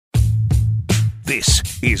This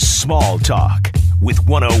is Small Talk with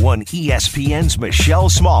 101 ESPN's Michelle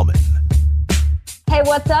Smallman. Hey,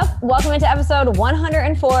 what's up? Welcome into episode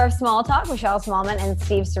 104 of Small Talk. Michelle Smallman and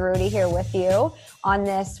Steve Cerruti here with you on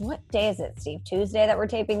this, what day is it, Steve? Tuesday that we're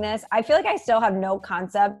taping this? I feel like I still have no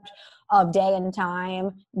concept of day and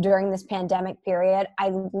time during this pandemic period. I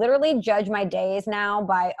literally judge my days now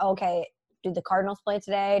by, okay, do the Cardinals play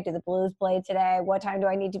today? Do the Blues play today? What time do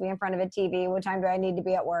I need to be in front of a TV? What time do I need to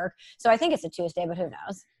be at work? So I think it's a Tuesday, but who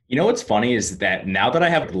knows? You know what's funny is that now that I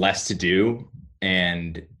have less to do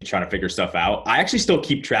and trying to figure stuff out, I actually still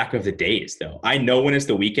keep track of the days though. I know when it's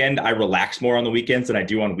the weekend. I relax more on the weekends than I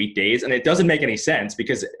do on weekdays. And it doesn't make any sense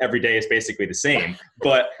because every day is basically the same.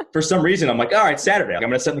 But for some reason, I'm like, all right, Saturday. I'm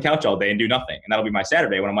going to sit on the couch all day and do nothing. And that'll be my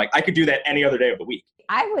Saturday when I'm like, I could do that any other day of the week.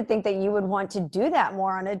 I would think that you would want to do that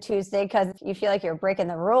more on a Tuesday because you feel like you're breaking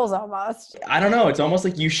the rules almost. I don't know. It's almost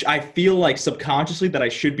like I feel like subconsciously that I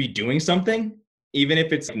should be doing something, even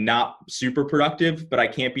if it's not super productive, but I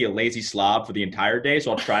can't be a lazy slob for the entire day.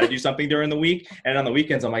 So I'll try to do something during the week. And on the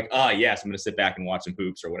weekends, I'm like, oh, yes, I'm going to sit back and watch some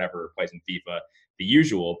hoops or whatever, play some FIFA, the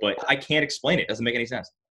usual. But I can't explain it. It doesn't make any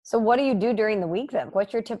sense. So what do you do during the week then?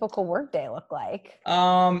 What's your typical work day look like?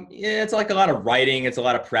 Yeah, it's like a lot of writing. It's a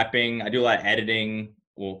lot of prepping. I do a lot of editing.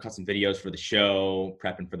 We'll cut some videos for the show,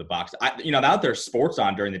 prepping for the box. Now that there's sports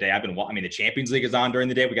on during the day, the Champions League is on during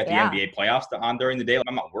the day. We got the NBA playoffs on during the day.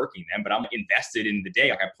 I'm not working then, but I'm invested in the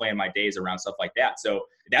day. Like I plan my days around stuff like that. So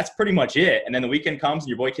that's pretty much it. And then the weekend comes and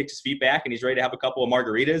your boy kicks his feet back and he's ready to have a couple of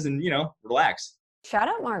margaritas and, relax. Shout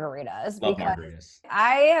out margaritas. Love margaritas.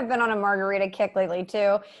 I have been on a margarita kick lately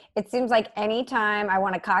too. It seems like anytime I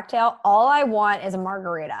want a cocktail, all I want is a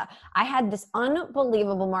margarita. I had this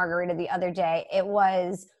unbelievable margarita the other day. It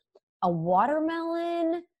was a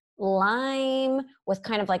watermelon lime with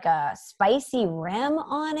kind of like a spicy rim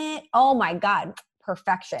on it. Oh my God.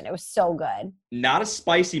 Perfection. It was so good. Not a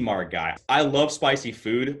spicy marg guy. I love spicy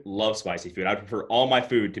food. I prefer all my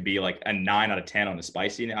food to be like a 9 out of 10 on the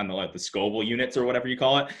spicy, on the Scoville units or whatever you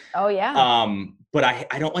call it. Oh yeah. But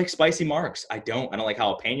I don't like spicy margs. I don't like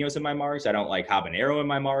jalapenos in my margs. I don't like habanero in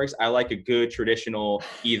my margs. I like a good traditional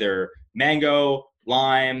either mango,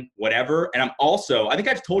 lime, whatever. And I think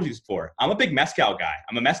I've told you this before. I'm a big mezcal guy.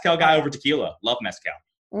 I'm a mezcal guy over tequila. Love mezcal.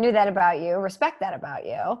 Knew that about you. Respect that about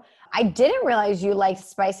you. I didn't realize you liked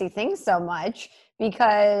spicy things so much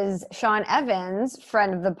because Sean Evans,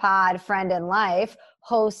 friend of the pod, friend in life,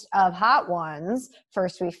 host of Hot Ones,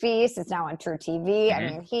 First We Feast. It's now on True TV. Mm-hmm. I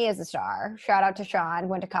mean, he is a star. Shout out to Sean.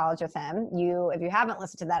 Went to college with him. If you haven't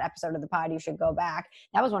listened to that episode of the pod, you should go back.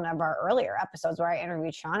 That was one of our earlier episodes where I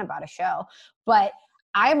interviewed Sean about a show. But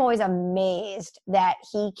I'm always amazed that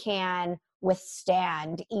he can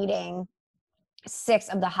withstand eating 6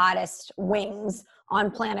 of the hottest wings on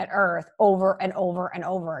planet Earth over and over and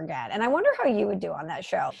over again. And I wonder how you would do on that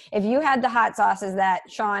show. If you had the hot sauces that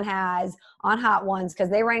Sean has on Hot Ones, because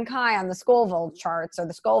they rank high on the Scoville charts or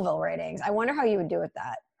the Scoville ratings, I wonder how you would do with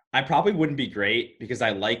that. I probably wouldn't be great because I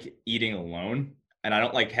like eating alone and I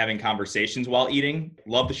don't like having conversations while eating.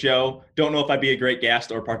 Love the show. Don't know if I'd be a great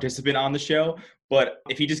guest or participant on the show. But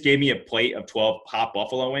if he just gave me a plate of 12 hot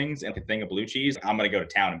buffalo wings and a thing of blue cheese, I'm going to go to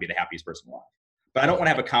town and be the happiest person alive. But I don't want to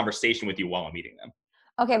have a conversation with you while I'm eating them.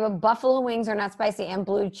 Okay, but buffalo wings are not spicy and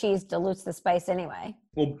blue cheese dilutes the spice anyway.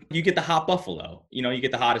 Well, you get the hot buffalo. You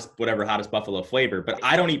get the hottest buffalo flavor. But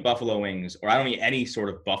I don't eat buffalo wings or I don't eat any sort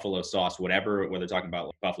of buffalo sauce, whatever, whether talking about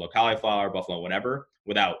like buffalo cauliflower, buffalo whatever,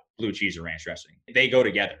 without blue cheese or ranch dressing. They go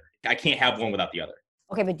together. I can't have one without the other.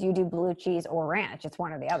 Okay, but do you do blue cheese or ranch? It's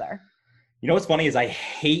one or the other. You know what's funny is I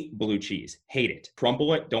hate blue cheese. Hate it.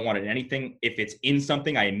 Crumble it. Don't want it in anything. If it's in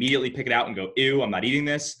something, I immediately pick it out and go, ew, I'm not eating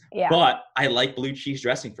this. Yeah. But I like blue cheese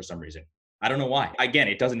dressing for some reason. I don't know why. Again,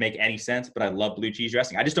 it doesn't make any sense, but I love blue cheese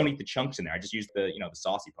dressing. I just don't eat the chunks in there. I just use the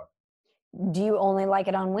saucy part. Do you only like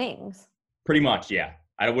it on wings? Pretty much, yeah.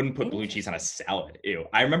 I wouldn't put blue cheese on a salad. Ew.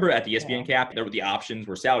 I remember at the ESPN cap, there were the options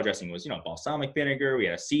where salad dressing was, balsamic vinegar. We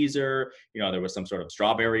had a Caesar. There was some sort of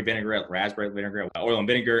strawberry vinaigrette, raspberry vinaigrette, oil and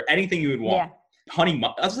vinegar, anything you would want.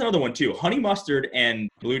 Yeah. That's another one too. Honey mustard and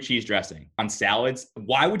blue cheese dressing on salads.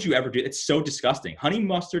 Why would you ever do it? It's so disgusting. Honey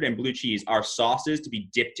mustard and blue cheese are sauces to be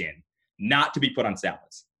dipped in, not to be put on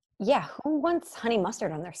salads. Yeah. Who wants honey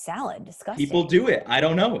mustard on their salad? Disgusting. People do it. I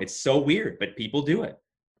don't know. It's so weird, but people do it.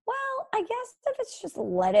 Well, I guess if it's just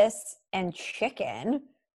lettuce and chicken,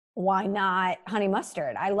 why not honey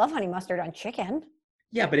mustard? I love honey mustard on chicken.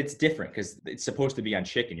 Yeah, but it's different because it's supposed to be on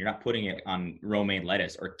chicken. You're not putting it on romaine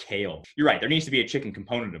lettuce or kale. You're right. There needs to be a chicken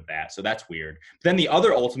component of that. So that's weird. But then the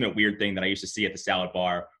other ultimate weird thing that I used to see at the salad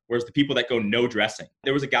bar was the people that go no dressing.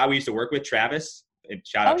 There was a guy we used to work with, Travis. And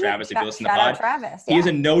shout out Travis if you listen to the pod. Travis. He is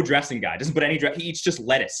a no dressing guy. Doesn't put any dress. He eats just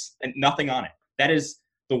lettuce and nothing on it. That is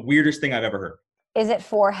the weirdest thing I've ever heard. Is it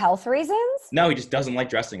for health reasons? No, he just doesn't like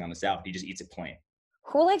dressing on the salad. He just eats it plain.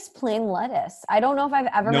 Who likes plain lettuce? I don't know if I've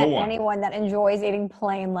ever met anyone that enjoys eating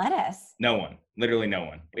plain lettuce. No one. Literally no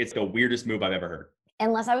one. It's the weirdest move I've ever heard.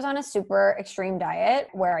 Unless I was on a super extreme diet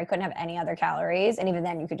where I couldn't have any other calories. And even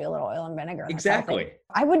then you could do a little oil and vinegar. Exactly.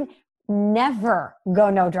 I would never go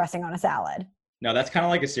no dressing on a salad. No, that's kind of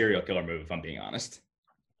like a serial killer move, if I'm being honest.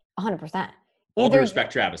 100%. All due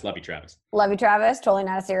respect, Travis. Love you, Travis. Love you, Travis. Totally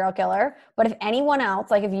not a serial killer. But if anyone else,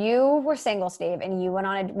 like if you were single, Steve, and you went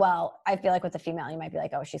on I feel like with a female, you might be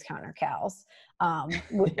like, oh, she's counting her cows,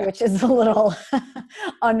 which is a little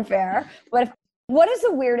unfair. But what is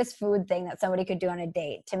the weirdest food thing that somebody could do on a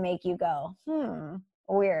date to make you go,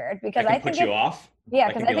 weird? Because I think put you off. Yeah,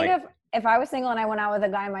 because I think if I was single and I went out with a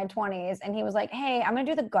guy in my 20s and he was like, hey, I'm going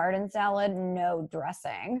to do the garden salad, no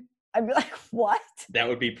dressing. I'd be like, what? That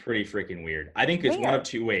would be pretty freaking weird. I think it's one of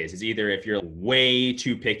two ways. It's either if you're way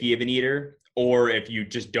too picky of an eater or if you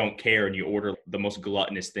just don't care and you order the most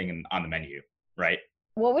gluttonous thing on the menu, right?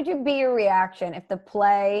 What would be your reaction if the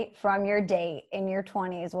play from your date in your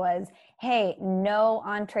 20s was, hey, no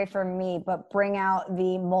entree for me, but bring out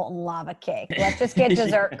the molten lava cake. Let's just get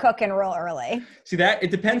dessert cooking real early. See, that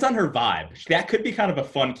it depends on her vibe. That could be kind of a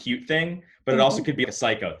fun, cute thing, but it also could be a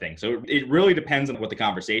psycho thing. So it really depends on what the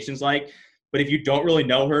conversation's like. But if you don't really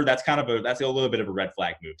know her, that's a little bit of a red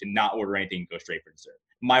flag move to not order anything and go straight for dessert.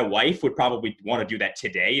 My wife would probably want to do that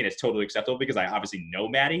today, and it's totally acceptable because I obviously know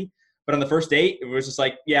Maddie. But on the first date, it was just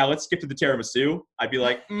like, yeah, let's skip to the tiramisu. I'd be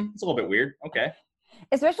like, it's a little bit weird. Okay.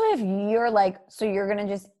 Especially if you're like, so you're going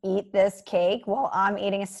to just eat this cake while I'm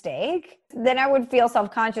eating a steak? Then I would feel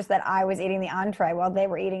self-conscious that I was eating the entree while they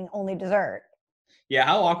were eating only dessert. Yeah,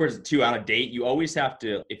 how awkward is it too on a date? You always have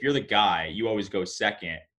to, if you're the guy, you always go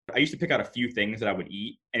second. I used to pick out a few things that I would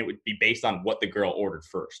eat, and it would be based on what the girl ordered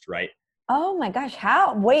first, right? Oh my gosh,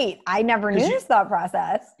 how? Wait, I never knew this thought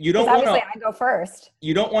process. You don't want to. Obviously, I go first.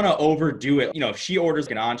 You don't want to overdo it. You know, if she orders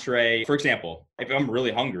an entree, for example, if I'm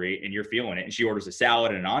really hungry and you're feeling it and she orders a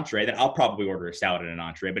salad and an entree, then I'll probably order a salad and an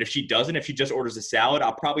entree. But if she doesn't, if she just orders a salad,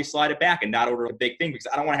 I'll probably slide it back and not order a big thing because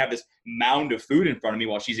I don't want to have this mound of food in front of me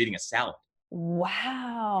while she's eating a salad.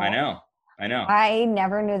 Wow. I know. I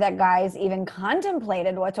never knew that guys even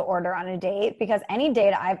contemplated what to order on a date because any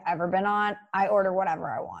date I've ever been on, I order whatever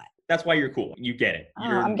I want. That's why you're cool. You get it.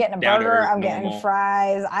 I'm getting a burger. I'm getting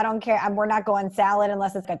fries. I don't care. We're not going salad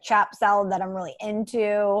unless it's a chopped salad that I'm really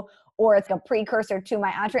into or it's a precursor to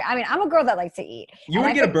my entree. I mean, I'm a girl that likes to eat. You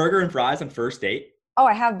would get a burger and fries on first date? Oh,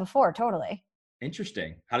 I have before. Totally.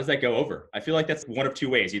 Interesting. How does that go over? I feel like that's one of two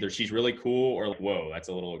ways. Either she's really cool or like, whoa, that's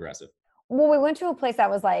a little aggressive. Well, we went to a place that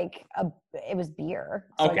was like, it was beer.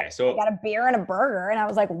 So I got a beer and a burger and I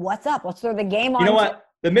was like, what's up? Let's throw the game on. You know what?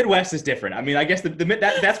 The Midwest is different. I mean, I guess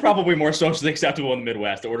that's probably more socially acceptable in the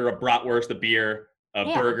Midwest to order a bratwurst, a beer, a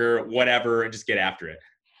burger, whatever, and just get after it.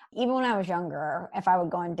 Even when I was younger, if I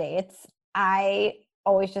would go on dates, I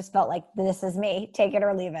always just felt like this is me, take it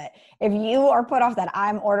or leave it. If you are put off that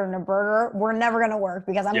I'm ordering a burger, we're never going to work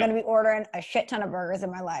because I'm going to be ordering a shit ton of burgers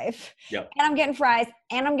in my life. And I'm getting fries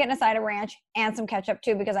and I'm getting a side of ranch and some ketchup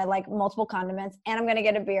too because I like multiple condiments and I'm going to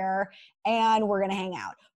get a beer and we're going to hang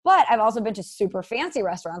out. But I've also been to super fancy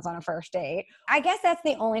restaurants on a first date. I guess that's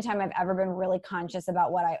the only time I've ever been really conscious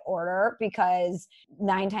about what I order because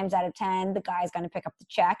 9 times out of 10, the guy's going to pick up the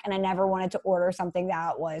check. And I never wanted to order something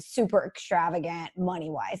that was super extravagant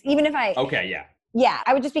money-wise. Even if I... Okay, yeah. Yeah,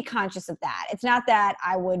 I would just be conscious of that. It's not that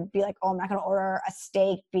I would be like, oh, I'm not going to order a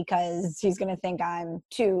steak because he's going to think I'm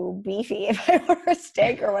too beefy if I order a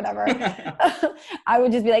steak or whatever. I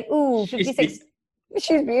would just be like, ooh, 56.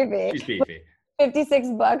 She's beefy. She's beefy.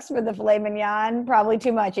 $56 for the filet mignon, probably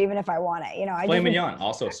too much, even if I want it. You know, filet mignon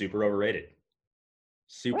also super overrated.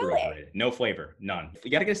 Overrated. No flavor, none. You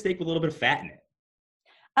got to get a steak with a little bit of fat in it.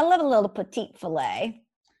 I love a little petite filet.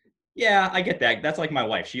 Yeah, I get that. That's like my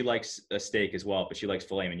wife. She likes a steak as well, but she likes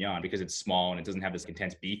filet mignon because it's small and it doesn't have this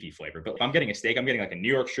intense beefy flavor. But if I'm getting a steak, I'm getting like a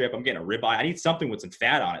New York strip. I'm getting a ribeye. I need something with some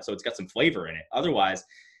fat on it, so it's got some flavor in it. Otherwise,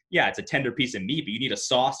 yeah, it's a tender piece of meat, but you need a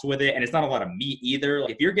sauce with it, and it's not a lot of meat either.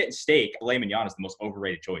 Like if you're getting steak, filet mignon is the most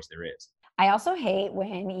overrated choice there is. I also hate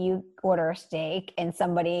when you order a steak and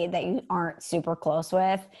somebody that you aren't super close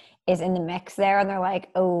with is in the mix there and they're like,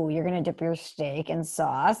 oh, you're going to dip your steak in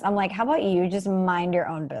sauce. I'm like, how about you just mind your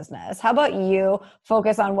own business? How about you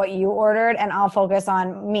focus on what you ordered and I'll focus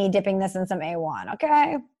on me dipping this in some A1,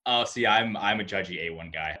 okay? Oh, see, I'm a judgy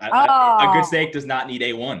A1 guy. A good steak does not need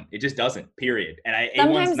A1. It just doesn't, period. And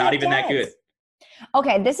A1's not even that good.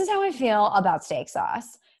 Okay, this is how I feel about steak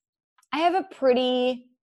sauce. I have a pretty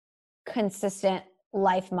consistent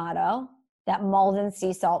life motto that Maldon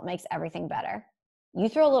sea salt makes everything better. You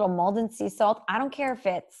throw a little Maldon sea salt. I don't care if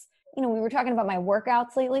it's, we were talking about my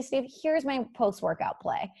workouts lately, Steve. Here's my post-workout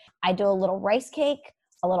play. I do a little rice cake,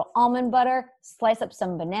 a little almond butter, slice up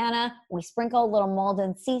some banana. We sprinkle a little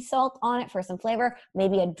Maldon sea salt on it for some flavor,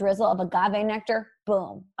 maybe a drizzle of agave nectar.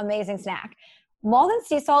 Boom. Amazing snack. Maldon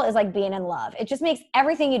sea salt is like being in love. It just makes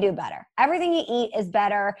everything you do better. Everything you eat is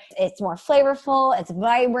better. It's more flavorful. It's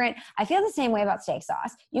vibrant. I feel the same way about steak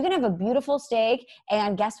sauce. You can have a beautiful steak,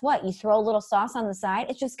 and guess what? You throw a little sauce on the side.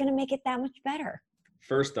 It's just going to make it that much better.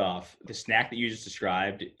 First off, the snack that you just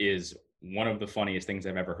described is one of the funniest things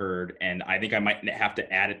I've ever heard. And I think I might have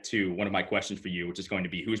to add it to one of my questions for you, which is going to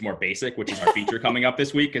be who's more basic, which is our feature coming up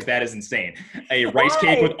this week, because that is insane. A rice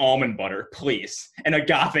cake with almond butter, please. And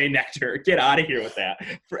agave nectar. Get out of here with that.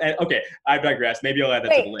 Okay, I digress. Maybe I'll add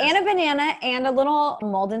that to the list. And a banana and a little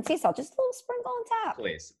Maldon sea salt. Just a little sprinkle on top.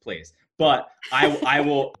 Please. But I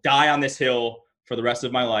will die on this hill for the rest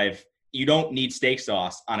of my life. You don't need steak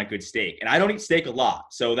sauce on a good steak. And I don't eat steak a lot.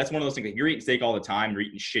 So that's one of those things. If you're eating steak all the time, you're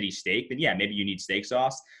eating shitty steak, then yeah, maybe you need steak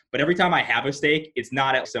sauce. But every time I have a steak, it's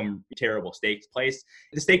not at some terrible steak place.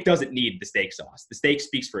 The steak doesn't need the steak sauce. The steak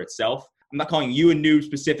speaks for itself. I'm not calling you a noob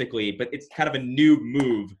specifically, but it's kind of a noob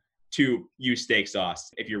move to use steak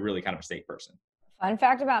sauce if you're really kind of a steak person. Fun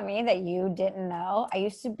fact about me that you didn't know, I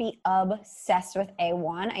used to be obsessed with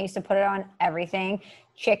A1. I used to put it on everything,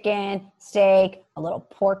 chicken, steak, a little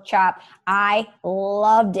pork chop. I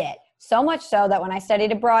loved it. So much so that when I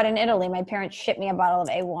studied abroad in Italy, my parents shipped me a bottle of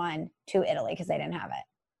A1 to Italy because they didn't have it.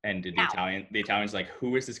 And did the Italians like,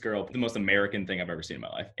 who is this girl? The most American thing I've ever seen in my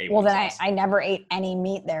life. A1 well, then sauce. I never ate any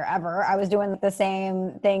meat there ever. I was doing the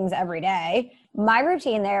same things every day. My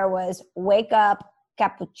routine there was wake up,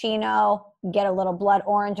 cappuccino, get a little blood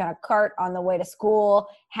orange on a cart on the way to school,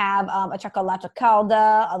 have a chocolate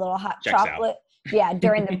calda, a little hot Checks chocolate. Yeah,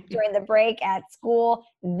 during the break at school.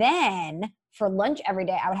 Then for lunch every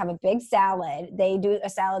day, I would have a big salad. They do a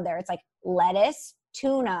salad there. It's like lettuce,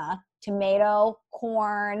 tuna, tomato,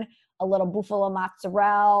 corn, a little buffalo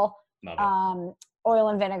mozzarella, oil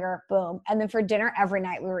and vinegar, boom. And then for dinner every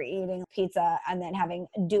night we were eating pizza and then having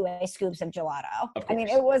 2 scoops of gelato. I mean,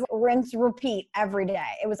 it was rinse, repeat every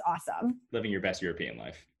day. It was awesome. Living your best European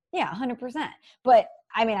life. Yeah, 100%. But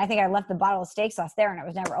I mean, I think I left the bottle of steak sauce there and it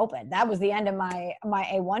was never opened. That was the end of my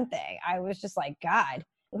A1 thing. I was just like, God,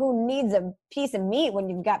 who needs a piece of meat when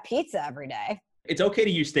you've got pizza every day? It's okay to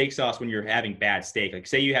use steak sauce when you're having bad steak. Like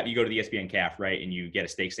say you go to the ESPN Calf, right? And you get a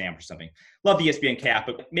steak sandwich or something. Love the ESPN Calf,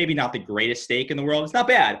 but maybe not the greatest steak in the world. It's not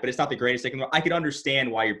bad, but it's not the greatest steak in the world. I could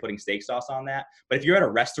understand why you're putting steak sauce on that. But if you're at a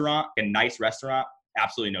restaurant, a nice restaurant,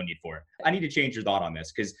 absolutely no need for it. I need to change your thought on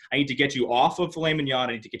this because I need to get you off of filet mignon.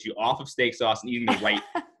 I need to get you off of steak sauce and eating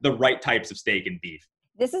the right types of steak and beef.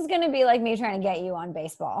 This is going to be like me trying to get you on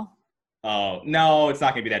baseball. Oh, no, it's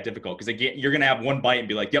not going to be that difficult because again, you're going to have one bite and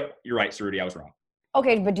be like, yep, you're right, Cerruti, I was wrong.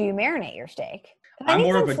 Okay, but do you marinate your steak? I'm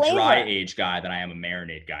more of a dry age guy than I am a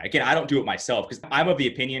marinade guy. Again, I don't do it myself because I'm of the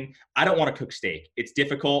opinion I don't want to cook steak. It's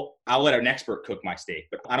difficult. I'll let an expert cook my steak,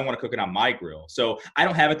 but I don't want to cook it on my grill. So I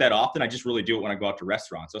don't have it that often. I just really do it when I go out to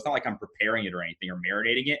restaurants. So it's not like I'm preparing it or anything or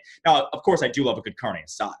marinating it. Now, of course, I do love a good carne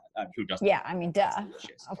asada. Who doesn't? Yeah, I mean, duh.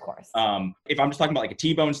 Of course. If I'm just talking about like a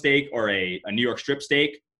T-bone steak or a New York strip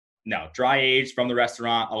steak, no, dry aged from the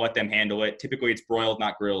restaurant. I'll let them handle it. Typically, it's broiled,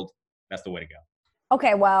 not grilled. That's the way to go.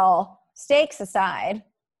 Okay, well, steaks aside,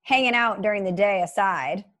 hanging out during the day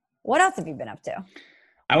aside, what else have you been up to?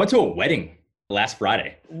 I went to a wedding last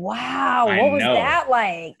Friday. Wow. What was that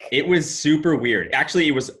like? It was super weird. Actually,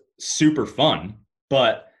 it was super fun,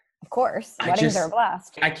 but of course, weddings are a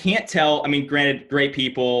blast. I can't tell. I mean, granted, great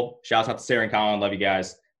people. Shouts out to Sarah and Colin. Love you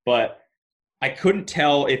guys. But I couldn't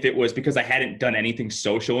tell if it was because I hadn't done anything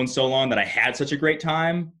social in so long that I had such a great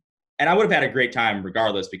time. And I would have had a great time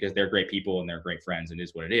regardless because they're great people and they're great friends and it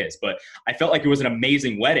is what it is. But I felt like it was an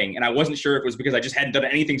amazing wedding. And I wasn't sure if it was because I just hadn't done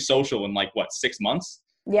anything social in 6 months?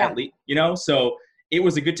 Yeah. At least, so it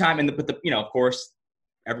was a good time. But of course,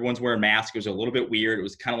 everyone's wearing masks. It was a little bit weird. It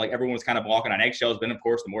was kind of like everyone was kind of walking on eggshells. But of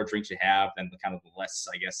course, the more drinks you have, then the less,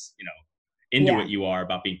 I guess, into it you are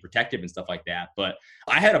about being protective and stuff like that. But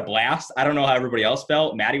I had a blast. I don't know how everybody else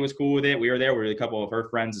felt. Maddie was cool with it. We were there. We were with a couple of her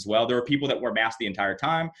friends as well. There were people that wore masks the entire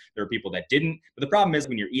time. There were people that didn't. But the problem is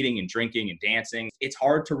when you're eating and drinking and dancing, it's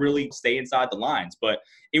hard to really stay inside the lines. But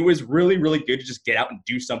it was really, really good to just get out and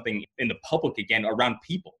do something in the public again around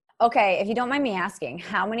people. Okay, if you don't mind me asking,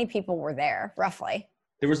 how many people were there, roughly?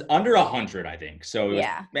 There was under 100, I think. So it was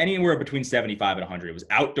yeah, anywhere between 75 and 100. It was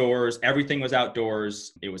outdoors. Everything was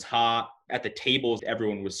outdoors. It was hot. At the tables,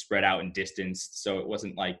 everyone was spread out and distanced. So it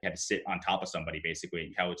wasn't like you had to sit on top of somebody,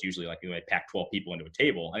 basically, how it's usually like you had pack 12 people into a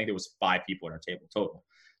table. I think there was 5 people at our table total.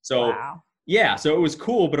 So Wow. yeah, so it was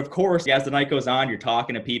cool. But of course, as the night goes on, you're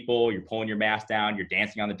talking to people, you're pulling your mask down, you're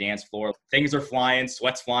dancing on the dance floor. Things are flying,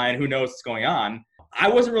 sweat's flying, who knows what's going on. I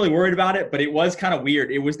wasn't really worried about it, but it was kind of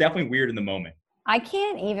weird. It was definitely weird in the moment. I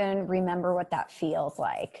can't even remember what that feels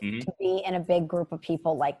like to be in a big group of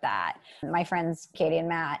people like that. My friends, Katie and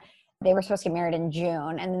Matt, they were supposed to get married in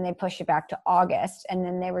June, and then they pushed it back to August. And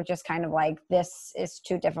then they were just kind of like, this is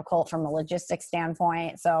too difficult from a logistics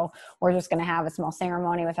standpoint. So we're just going to have a small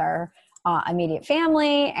ceremony with our immediate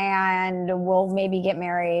family, and we'll maybe get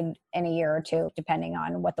married in a year or 2, depending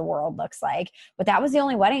on what the world looks like. But that was the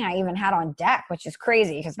only wedding I even had on deck, which is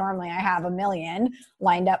crazy because normally I have a million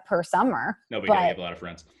lined up per summer. No, we have a lot of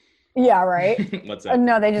friends. Yeah, right. What's up?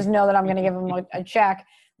 No, they just know that I'm going to give them a check.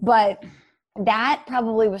 But that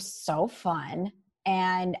probably was so fun.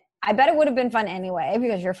 And I bet it would have been fun anyway,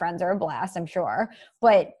 because your friends are a blast, I'm sure.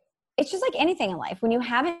 But it's just like anything in life. When you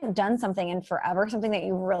haven't done something in forever, something that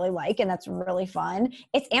you really like and that's really fun,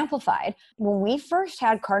 it's amplified. When we first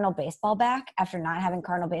had Cardinal baseball back, after not having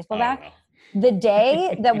Cardinal baseball back, the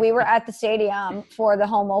day that we were at the stadium for the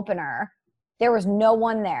home opener, there was no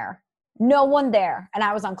one there. No one there. And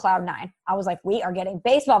I was on cloud 9. I was like, we are getting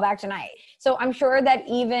baseball back tonight. So I'm sure that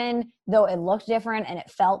even though it looked different and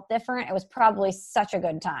it felt different, it was probably such a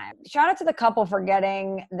good time. Shout out to the couple for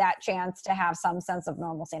getting that chance to have some sense of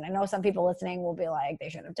normalcy. And I know some people listening will be like, they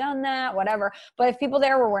shouldn't have done that, whatever. But if people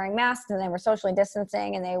there were wearing masks and they were socially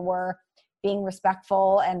distancing and they were being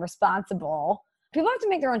respectful and responsible, people have to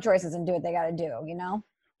make their own choices and do what they got to do, you know?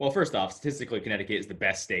 Well, first off, statistically, Connecticut is the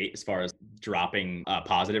best state as far as dropping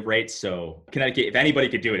positive rates. So Connecticut, if anybody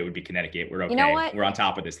could do it, it would be Connecticut. We're okay. You know what? We're on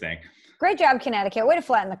top of this thing. Great job, Connecticut. Way to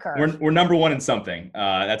flatten the curve. We're number 1 in something.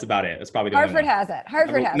 That's about it. That's probably the Hartford has it.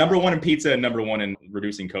 Hartford has number it. 1 in pizza and number 1 in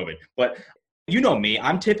reducing COVID. But you know me,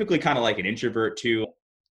 I'm typically kind of like an introvert too.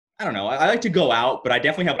 I don't know. I like to go out, but I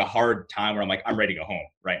definitely have a hard time where I'm like, I'm ready to go home,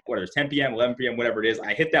 right? Whether it's 10 p.m., 11 p.m., whatever it is,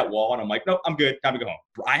 I hit that wall and I'm like, nope, I'm good. Time to go home.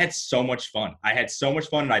 I had so much fun.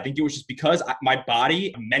 And I think it was just because my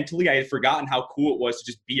body, mentally, I had forgotten how cool it was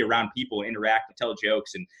to just be around people and interact and tell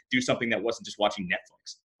jokes and do something that wasn't just watching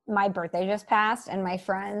Netflix. My birthday just passed, and my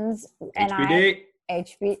friends and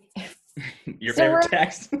HBD. Your favorite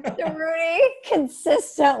text. Rudy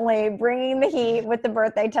consistently bringing the heat with the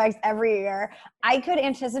birthday text every year. I could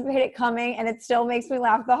anticipate it coming, and it still makes me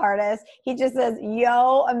laugh the hardest. He just says,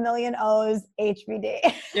 yo, a million O's,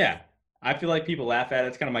 HBD. Yeah. I feel like people laugh at it.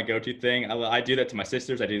 It's kind of my go-to thing. I do that to my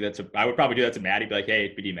sisters. I would probably do that to Maddie. Be like,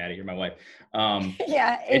 hey, HBD, Maddie, you're my wife.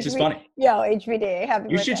 Yeah. It's just funny. Yo, HBD. Happy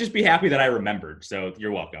birthday. You should just be happy that I remembered. So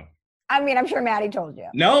you're welcome. I mean, I'm sure Maddie told you.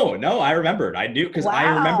 No, I remembered. I knew because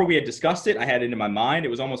I remember Wow. we had discussed it. I had it in my mind. It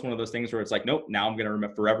was almost one of those things where it's like, nope, now I'm going to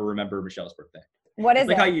forever remember Michelle's birthday. What is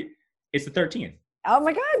It's like it? it's the 13th. Oh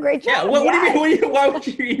my God, great job. Yeah. What do you mean? Why would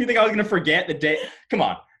you think I was going to forget the day? Come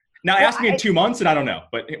on. Now ask me in 2 months and I don't know,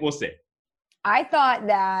 but we'll see. I thought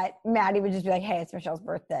that Maddie would just be like, hey, it's Michelle's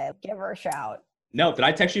birthday. Give her a shout. No, did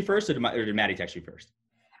I text you first or did Maddie text you first?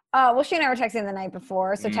 Well, she and I were texting the night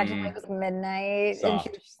before, so technically it was midnight, and she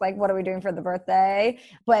was just like, what are we doing for the birthday?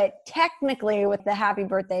 But technically with the happy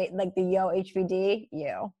birthday, like the yo HBD,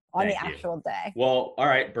 you on the actual day. Well, all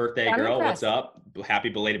right, birthday girl, impressed. what's up? Happy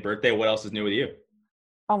belated birthday. What else is new with you?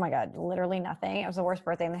 Oh my God, literally nothing. It was the worst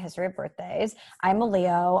birthday in the history of birthdays. I'm a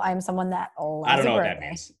Leo. I'm someone that loves I don't know a what birthday. that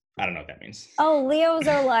means. I don't know what that means. Oh, Leos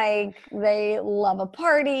are like, they love a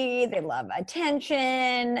party. They love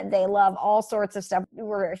attention. They love all sorts of stuff.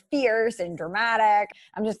 We're fierce and dramatic.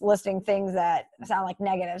 I'm just listing things that sound like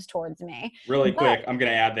negatives towards me. Really quick, I'm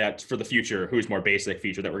going to add that for the future, who's more basic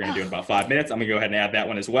feature that we're going to do in about 5 minutes. I'm going to go ahead and add that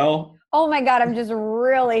one as well. Oh my God, I'm just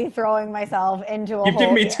really throwing myself into a You've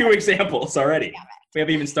given me here. 2 examples already. We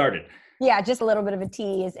haven't even started. Yeah, just a little bit of a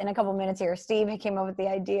tease. In a couple minutes here, Steve came up with the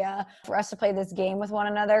idea for us to play this game with one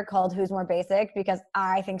another called Who's More Basic, because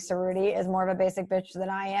I think Cerruti is more of a basic bitch than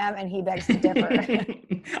I am, and he begs to differ.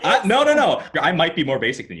 No. I might be more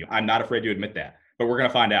basic than you. I'm not afraid to admit that, but we're going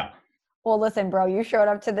to find out. Well, listen, bro, you showed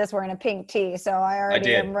up to this wearing a pink tee, so I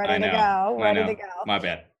already am ready to go. Ready to go. My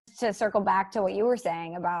bad. To circle back to what you were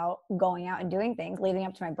saying about going out and doing things leading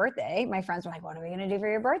up to my birthday, my friends were like, what are we going to do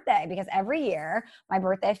for your birthday? Because every year my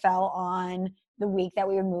birthday fell on the week that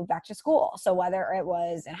we would move back to school. So whether it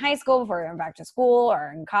was in high school before we went back to school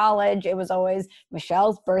or in college, it was always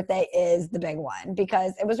Michelle's birthday is the big one,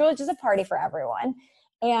 because it was really just a party for everyone.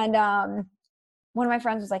 And one of my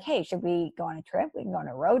friends was like, hey, should we go on a trip? We can go on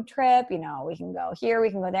a road trip. You know, we can go here,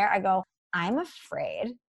 we can go there. I go, I'm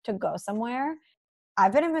afraid to go somewhere.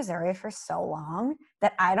 I've been in Missouri for so long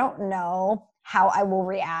that I don't know how I will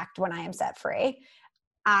react when I am set free.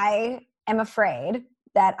 I am afraid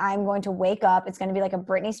that I'm going to wake up. It's going to be like a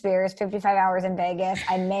Britney Spears 55 hours in Vegas.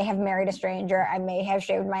 I may have married a stranger. I may have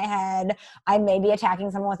shaved my head. I may be attacking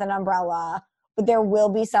someone with an umbrella. But there will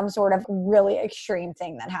be some sort of really extreme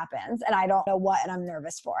thing that happens. And I don't know what, and I'm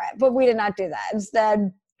nervous for it. But we did not do that.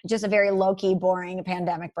 Instead, just a very low-key, boring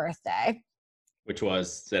pandemic birthday. Which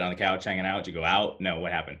was sit on the couch hanging out? Did you go out? No,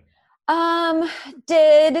 what happened?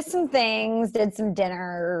 Did some things, did some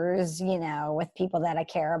dinners, with people that I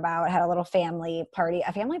care about, had a little family party,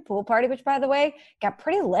 a family pool party, which by the way, got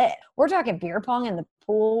pretty lit. We're talking beer pong in the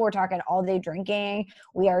pool. We're talking all day drinking.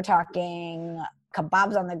 We are talking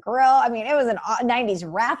kebabs on the grill. I mean, it was an 90s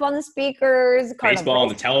rap on the speakers. Baseball on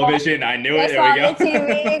the television. I knew it. There we go. On the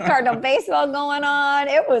TV, Cardinal baseball going on.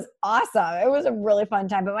 It was awesome. It was a really fun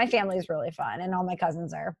time, but my family is really fun and all my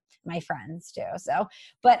cousins are my friends too. So,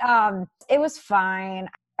 but it was fine.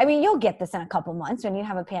 I mean, you'll get this in a couple months when you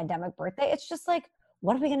have a pandemic birthday. It's just like,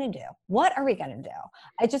 what are we going to do? What are we going to do?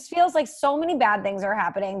 It just feels like so many bad things are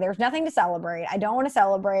happening. There's nothing to celebrate. I don't want to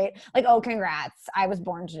celebrate. Like, oh, congrats. I was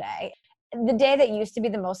born today. The day that used to be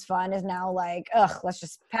the most fun is now like, ugh, let's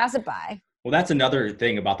just pass it by. Well, that's another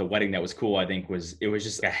thing about the wedding that was cool, I think, was it was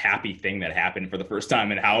just a happy thing that happened for the first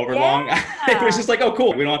time in however long. It was just like, oh,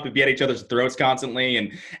 cool. We don't have to be at each other's throats constantly.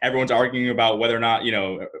 And everyone's arguing about whether or not,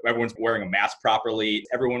 everyone's wearing a mask properly.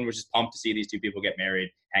 Everyone was just pumped to see these two people get married,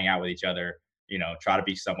 hang out with each other, try to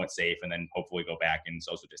be somewhat safe, and then hopefully go back and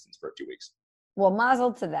social distance for 2 weeks. Well,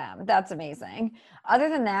 mazel to them. That's amazing. Other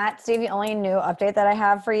than that, Steve, the only new update that I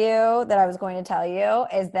have for you that I was going to tell you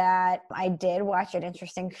is that I did watch an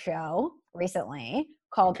interesting show recently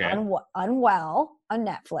called Unwell on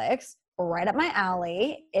Netflix, right up my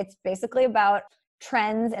alley. It's basically about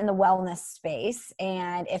trends in the wellness space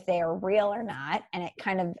and if they are real or not, and it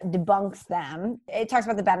kind of debunks them. It talks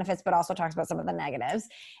about the benefits, but also talks about some of the negatives.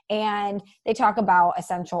 And they talk about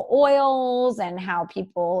essential oils and how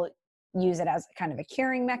people use it as kind of a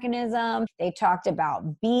curing mechanism. They talked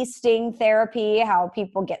about bee sting therapy, how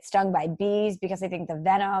people get stung by bees because they think the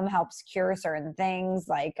venom helps cure certain things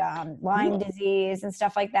like Lyme disease and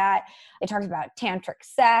stuff like that. They talked about tantric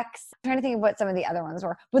sex. I'm trying to think of what some of the other ones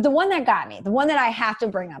were. But the one that got me, the one that I have to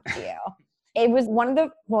bring up to you, it was one of the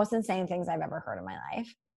most insane things I've ever heard in my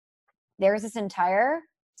life. There's this entire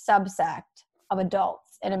subsect of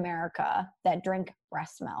adults in America that drink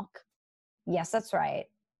breast milk. Yes, that's right.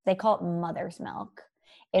 They call it mother's milk.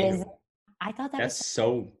 It is. I thought that's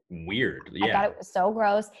so weird. Yeah. I thought it was so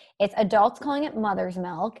gross. It's adults calling it mother's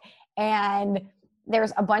milk. And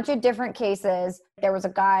there's a bunch of different cases. There was a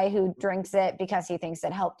guy who drinks it because he thinks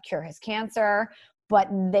it helped cure his cancer. But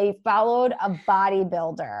they followed a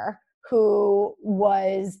bodybuilder who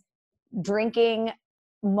was drinking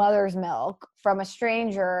mother's milk from a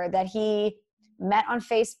stranger that he met on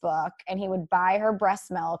Facebook, and he would buy her breast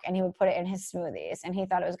milk and he would put it in his smoothies, and he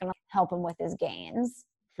thought it was going to help him with his gains.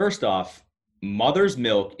 First off, mother's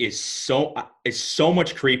milk is so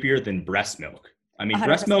much creepier than breast milk. I mean, 100%.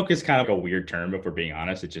 Breast milk is kind of a weird term, if we're being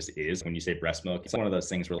honest. It just is. When you say breast milk, it's one of those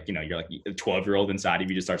things where, you're like a 12-year-old inside of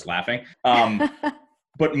you just starts laughing.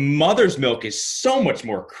 But mother's milk is so much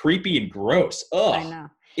more creepy and gross. Ugh. I know.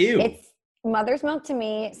 Ew. Mother's milk to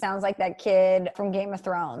me sounds like that kid from Game of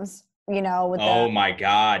Thrones. My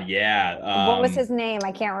God. Yeah. What was his name?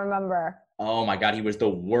 I can't remember. Oh my God. He was the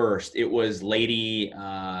worst. It was Lady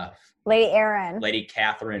Aaron. Lady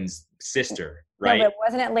Catherine's sister, right? No, but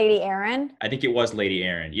wasn't it Lady Aaron? I think it was Lady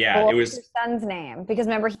Aaron. Yeah. What it was her son's name? Because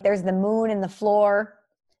remember, there's the moon in the floor.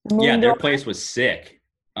 Their place was sick.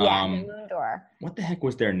 The moon door. What the heck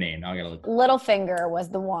was their name? Now I gotta look. Littlefinger was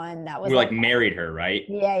the one that was. We married her, right?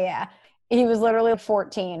 Yeah. He was literally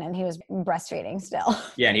 14 and he was breastfeeding still.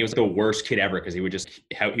 Yeah, and he was the worst kid ever because he would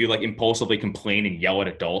impulsively complain and yell at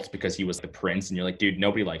adults because he was the prince. And you're like, dude,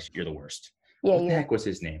 nobody likes you. You're the worst. Yeah, what the heck was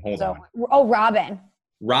his name? Hold on. Oh, Robin.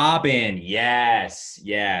 Robin, yes.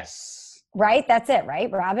 Right? That's it, right?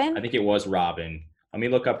 Robin? I think it was Robin. Let me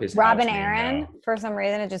look up his Robin Aaron. For some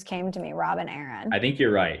reason, it just came to me. Robin Aaron. I think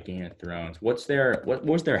you're right. Game of Thrones. What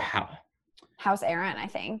was their house? House Aaron, I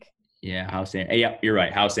think. Yeah, House Aaron. Yeah, you're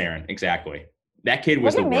right. House Aaron. Exactly. That kid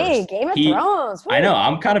was the worst. Game of Thrones. Woo. I know.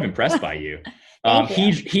 I'm kind of impressed by you.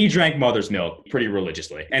 He drank mother's milk pretty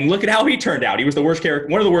religiously. And look at how he turned out. He was the worst character,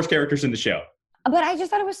 one of the worst characters in the show. But I just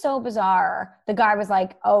thought it was so bizarre. The guy was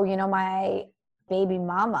like, oh, my baby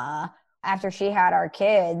mama, after she had our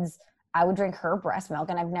kids, I would drink her breast milk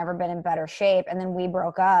and I've never been in better shape. And then we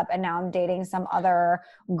broke up and now I'm dating some other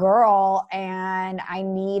girl and I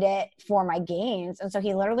need it for my gains. And so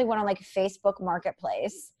he literally went on Facebook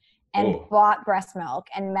Marketplace and Oh. bought breast milk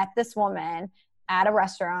and met this woman at a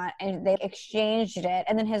restaurant, and they exchanged it,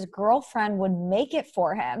 and then his girlfriend would make it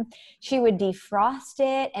for him. She would defrost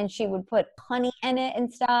it and she would put honey in it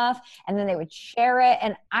and stuff, and then they would share it.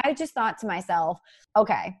 And I just thought to myself,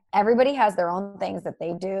 okay, everybody has their own things that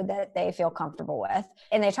they do that they feel comfortable with.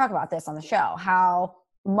 And they talk about this on the show, how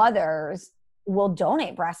mothers will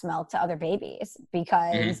donate breast milk to other babies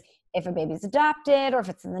because if a baby's adopted or if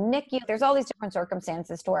it's in the NICU, there's all these different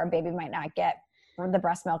circumstances to where a baby might not get the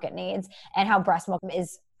breast milk it needs, and how breast milk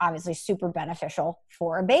is obviously super beneficial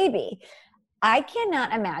for a baby. I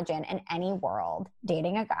cannot imagine in any world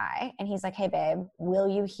dating a guy and he's like, hey babe, will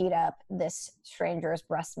you heat up this stranger's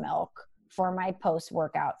breast milk for my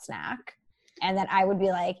post-workout snack? And then I would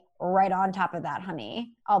be like, right on top of that,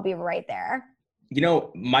 honey, I'll be right there. You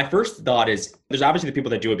know, my first thought is there's obviously the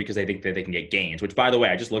people that do it because they think that they can get gains, which, by the way,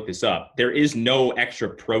 I just looked this up. There is no extra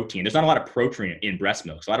protein. There's not a lot of protein in breast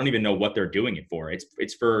milk. So I don't even know what they're doing it for.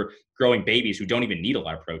 It's for growing babies who don't even need a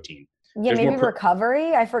lot of protein. Yeah, There's maybe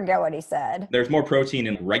recovery. I forget what he said. There's more protein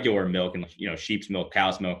in regular milk and, sheep's milk,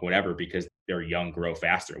 cow's milk, whatever, because they're young, grow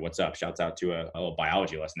faster. What's up? Shouts out to a little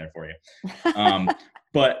biology lesson there for you.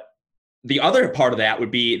 But the other part of that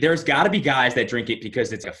would be there's got to be guys that drink it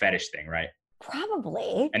because it's a fetish thing, right?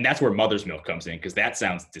 Probably. And that's where mother's milk comes in, because that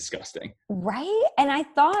sounds disgusting. Right? And I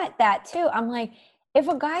thought that too. I'm like, if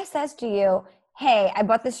a guy says to you, hey, I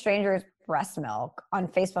bought this stranger's breast milk on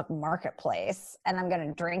Facebook Marketplace and I'm going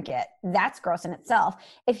to drink it, that's gross in itself.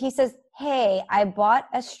 If he says, hey, I bought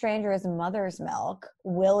a stranger's mother's milk,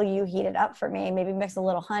 will you heat it up for me? Maybe mix a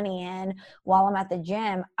little honey in while I'm at the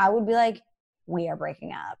gym. I would be like, we are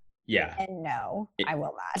breaking up. Yeah. And no, I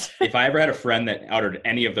will not. If I ever had a friend that uttered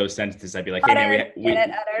any of those sentences, I'd be like, hey,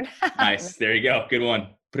 uttered. Nice. There you go. Good one.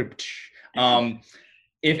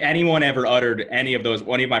 If anyone ever uttered any of those,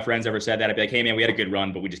 one of my friends ever said that, I'd be like, hey man, we had a good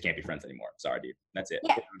run, but we just can't be friends anymore. Sorry, dude. That's it.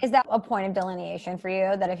 Yeah. Is that a point of delineation for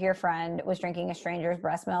you, that if your friend was drinking a stranger's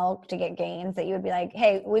breast milk to get gains, that you would be like,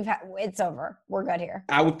 hey, it's over. We're good here.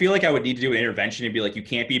 I would feel like I would need to do an intervention and be like, you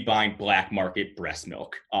can't be buying black market breast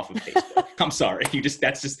milk off of Facebook. I'm sorry.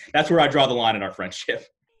 That's where I draw the line in our friendship.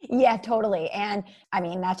 Yeah, totally. And I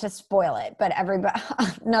mean, not to spoil it, but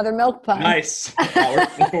another milk pun. Nice. Wow,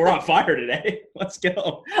 we're on fire today. Let's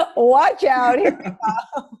go. Watch out. Here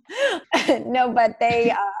we go. No, but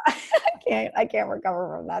they, I can't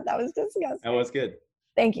recover from that. That was disgusting. That was good.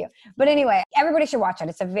 Thank you. But anyway, everybody should watch it.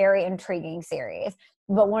 It's a very intriguing series.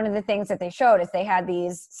 But one of the things that they showed is they had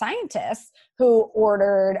these scientists who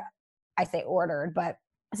but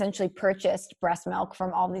essentially purchased breast milk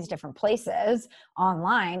from all these different places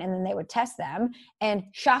online, and then they would test them. And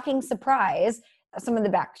shocking surprise, some of the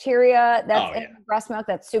bacteria that's in breast milk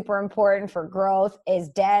that's super important for growth is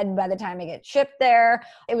dead by the time it gets shipped there.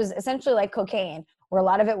 It was essentially like cocaine, where a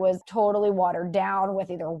lot of it was totally watered down with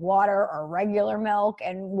either water or regular milk,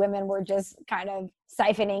 and women were just kind of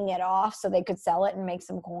siphoning it off so they could sell it and make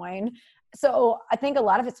some coin. So I think a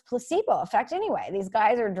lot of it's placebo effect anyway. These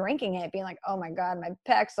guys are drinking it being like, oh my God, my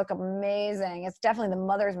pecs look amazing. It's definitely the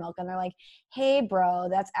mother's milk. And they're like, hey bro,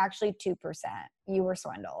 that's actually 2%. You were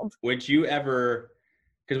swindled. Would you ever,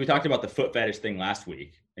 because we talked about the foot fetish thing last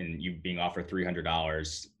week and you being offered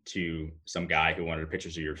 $300 to some guy who wanted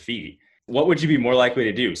pictures of your feet. What would you be more likely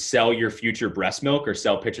to do? Sell your future breast milk or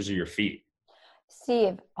sell pictures of your feet?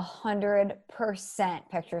 Steve, 100%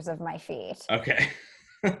 pictures of my feet. Okay.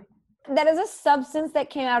 That is a substance that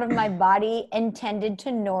came out of my body intended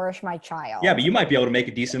to nourish my child. Yeah, but you might be able to make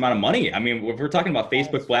a decent amount of money. I mean, if we're talking about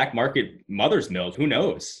Facebook black market mother's milk, who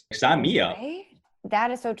knows? Sign me up. Right? That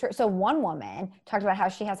is so true. So one woman talked about how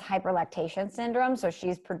she has hyperlactation syndrome. So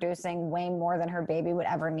she's producing way more than her baby would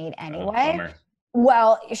ever need anyway.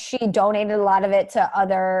 Well, she donated a lot of it to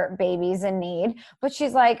other babies in need, but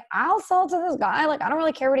she's like, I'll sell it to this guy. Like, I don't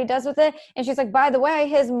really care what he does with it. And she's like, by the way,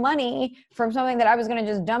 his money from something that I was going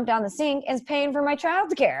to just dump down the sink is paying for my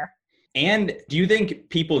child's care. And do you think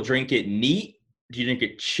people drink it neat? Do you drink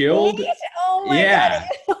it chilled? Neat? Oh my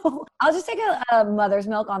God. I'll just take a mother's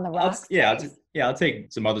milk on the rocks. I'll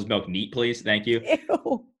take some mother's milk neat, please. Thank you.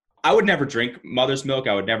 Ew. I would never drink mother's milk.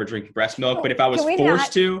 I would never drink breast milk. But if I was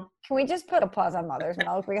forced to. Can we just put a pause on mother's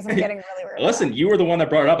milk? Because I'm getting really weird. Listen, you were the one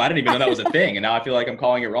that brought it up. I didn't even know that was a thing. And now I feel like I'm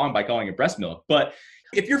calling it wrong by calling it breast milk. But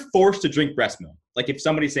if you're forced to drink breast milk, like if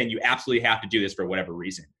somebody's saying you absolutely have to do this for whatever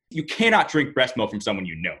reason, you cannot drink breast milk from someone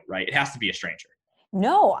you know, right? It has to be a stranger.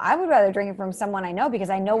 No, I would rather drink it from someone I know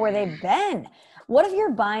because I know where they've been. What if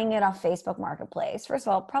you're buying it off Facebook Marketplace? First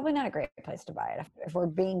of all, probably not a great place to buy it if we're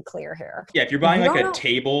being clear here. Yeah, if you're buying like a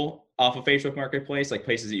table off of Facebook Marketplace, like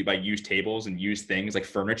places that you buy used tables and used things like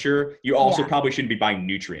furniture, you also probably shouldn't be buying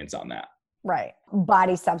nutrients on that. Right.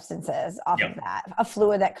 Body substances off of that. A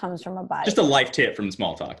fluid that comes from a body. Just a life tip from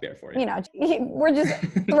Small Talk there for you. You know, we're just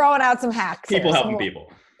throwing out some hacks. People helping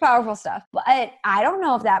people. Powerful stuff. But I don't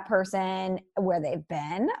know if that person, where they've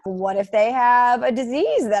been, what if they have a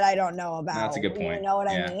disease that I don't know about? That's a good point. You know what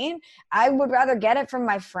I mean? I would rather get it from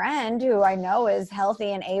my friend who I know is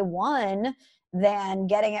healthy and A1 than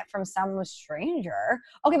getting it from some stranger.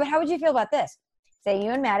 Okay, but how would you feel about this? Say you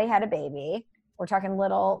and Maddie had a baby. We're talking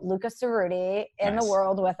little Luca Cerruti in the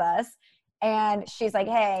world with us. And she's like,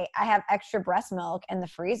 hey, I have extra breast milk in the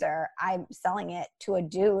freezer. I'm selling it to a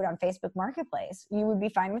dude on Facebook Marketplace. You would be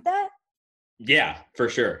fine with that? Yeah, for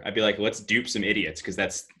sure. I'd be like, let's dupe some idiots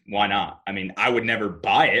because why not? I mean, I would never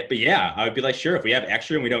buy it, but yeah, I would be like, sure, if we have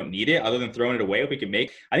extra and we don't need it, other than throwing it away, I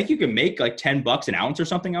think you can make like $10 an ounce or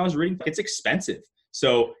something. I was reading. It's expensive.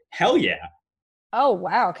 So hell yeah. Oh,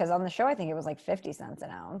 wow. Because on the show, I think it was like 50 cents an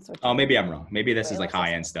ounce. Oh, maybe I'm wrong. Maybe this is like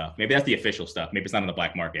high-end stuff. Maybe that's the official stuff. Maybe it's not on the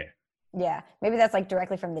black market. Yeah. Maybe that's like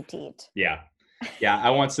directly from the teat. Yeah. Yeah. I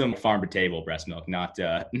want some farm to table breast milk, not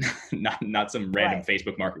some random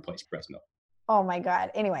Facebook Marketplace breast milk. Oh my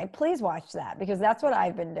God. Anyway, please watch that because that's what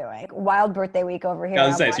I've been doing. Wild birthday week over here. I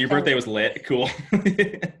was going to say, so your birthday was lit. Cool.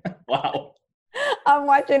 Wow. I'm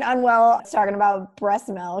watching Unwell talking about breast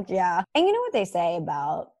milk. Yeah. And you know what they say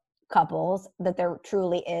about couples, that there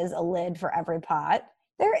truly is a lid for every pot.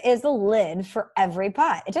 There is a lid for every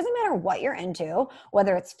pot. It doesn't matter what you're into,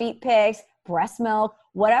 whether it's feet pics, breast milk,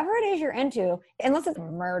 whatever it is you're into, unless it's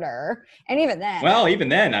murder. And even then. Well, even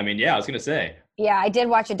then, I mean, yeah, I was going to say. Yeah, I did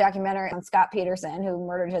watch a documentary on Scott Peterson, who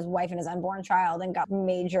murdered his wife and his unborn child and got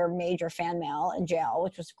major fan mail in jail,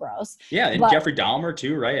 which was gross. Yeah, and Jeffrey Dahmer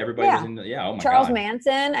too, right? Everybody was in oh my Charles God.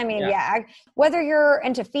 Manson. I mean, whether you're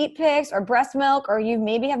into feet pics or breast milk or you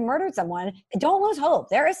maybe have murdered someone, don't lose hope.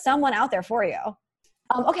 There is someone out there for you.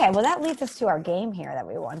 Okay, well, that leads us to our game here that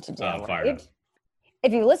we want to do. Right?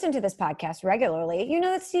 If you listen to this podcast regularly, you know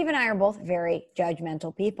that Steve and I are both very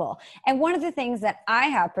judgmental people. And one of the things that I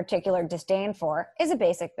have particular disdain for is a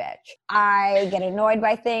basic bitch. I get annoyed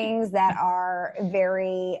by things that are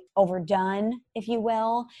very overdone, if you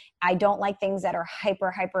will. I don't like things that are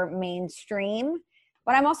hyper mainstream.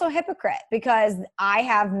 But I'm also a hypocrite because I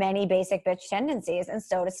have many basic bitch tendencies, and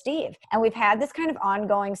so does Steve. And we've had this kind of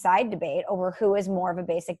ongoing side debate over who is more of a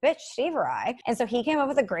basic bitch, Steve or I. And so he came up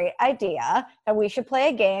with a great idea that we should play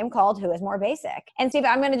a game called Who is More Basic. And Steve,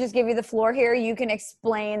 I'm going to just give you the floor here. You can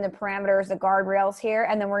explain the parameters, the guardrails here,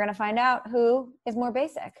 and then we're going to find out who is more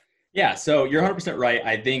basic. Yeah, so you're 100% right.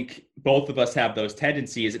 I think both of us have those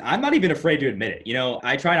tendencies, and I'm not even afraid to admit it. You know,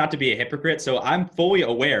 I try not to be a hypocrite, so I'm fully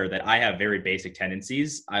aware that I have very basic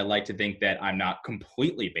tendencies. I like to think that I'm not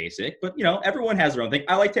completely basic, but, you know, everyone has their own thing.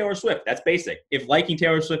 I like Taylor Swift. That's basic. If liking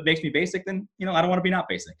Taylor Swift makes me basic, then, you know, I don't want to be not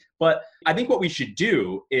basic. But I think what we should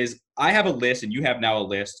do is I have a list, and you have now a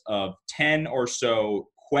list of 10 or so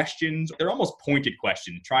questions. They're almost pointed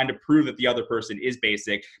questions, trying to prove that the other person is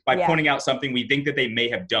basic by pointing out something we think that they may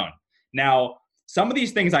have done. Now, some of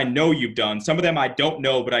these things I know you've done, some of them I don't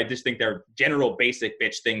know, but I just think they're general basic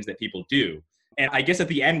bitch things that people do. And I guess at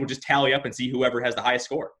the end, we'll just tally up and see whoever has the highest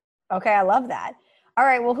score. Okay, I love that. All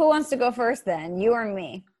right, well, who wants to go first then? You or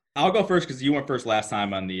me? I'll go first because you went first last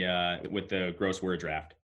time on with the gross word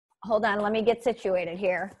draft. Hold on, let me get situated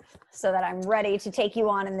here so that I'm ready to take you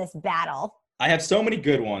on in this battle. I have so many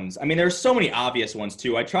good ones. I mean, there's so many obvious ones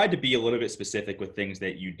too. I tried to be a little bit specific with things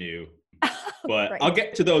that you do. But I'll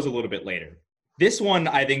get to those a little bit later. This one,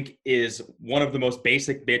 I think, is one of the most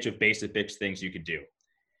basic bitch of basic bitch things you could do.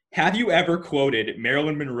 Have you ever quoted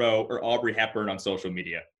Marilyn Monroe or Audrey Hepburn on social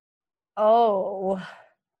media? Oh,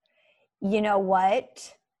 you know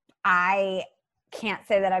what? I can't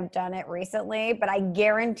say that I've done it recently, but I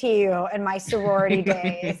guarantee you in my sorority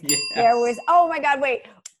days, there was, oh my God, wait.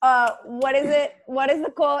 What is it? What is the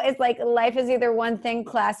quote? It's like, life is either one thing,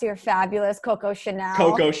 classy or fabulous. Coco Chanel.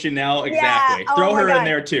 Coco Chanel, exactly. Yeah. Throw her in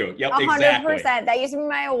there too. Yep, 100%. Exactly. That used to be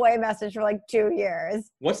my away message for like 2 years.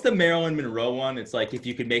 What's the Marilyn Monroe one? It's like, if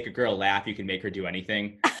you can make a girl laugh, you can make her do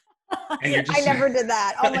anything. And you're just... I never did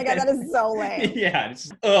that. Oh my God, that is so lame. Yeah, it's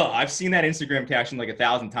just, I've seen that Instagram caption like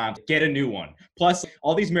 1,000 times. Get a new one. Plus,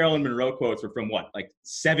 all these Marilyn Monroe quotes were from what, like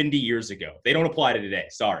 70 years ago. They don't apply to today.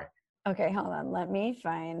 Sorry. Okay, hold on. Let me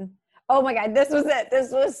find. Oh my God, this was it.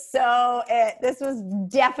 This was so it. This was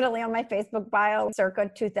definitely on my Facebook bio circa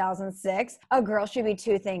 2006. A girl should be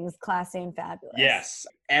two things, classy and fabulous. Yes.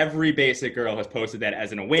 Every basic girl has posted that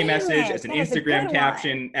as an away message, as an Instagram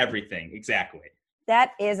caption, everything. Exactly.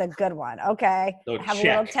 That is a good one. Okay. So have a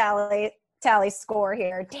little tally score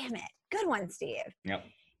here. Damn it. Good one, Steve. Yep.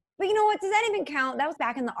 But you know what? Does that even count? That was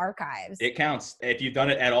back in the archives. It counts. If you've done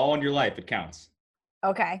it at all in your life, it counts.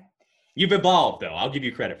 Okay. You've evolved, though. I'll give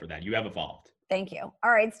you credit for that. You have evolved. Thank you.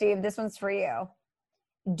 All right, Steve, this one's for you.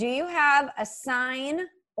 Do you have a sign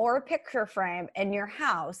or a picture frame in your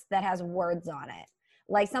house that has words on it?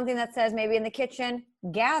 Like something that says maybe in the kitchen,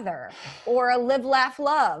 gather, or a live, laugh,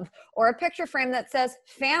 love, or a picture frame that says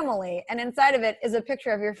family, and inside of it is a picture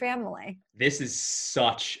of your family. This is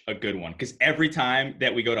such a good one because every time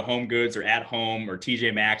that we go to Home Goods or At Home or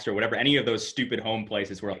TJ Maxx or whatever, any of those stupid home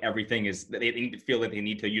places where everything is, they need to feel that they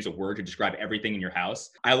need to use a word to describe everything in your house.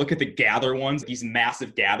 I look at the gather ones, these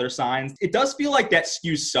massive gather signs. It does feel like that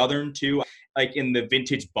skews Southern too. Like in the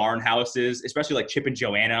vintage barn houses, especially like Chip and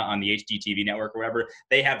Joanna on the HGTV network or whatever,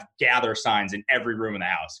 they have gather signs in every room in the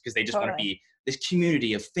house because they just want to be this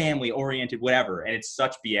community of family oriented, whatever. And it's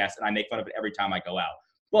such BS. And I make fun of it every time I go out.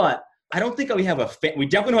 But I don't think we have we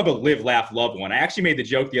definitely don't have a live, laugh, love one. I actually made the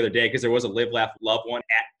joke the other day because there was a live, laugh, love one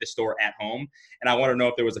at the store At Home. And I want to know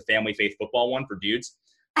if there was a family faith football one for dudes.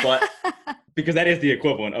 But because that is the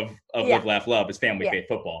equivalent of live, laugh, love is family faith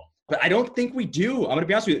football. But I don't think we do. I'm going to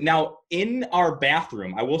be honest with you. Now, in our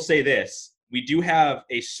bathroom, I will say this. We do have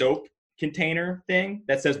a soap container thing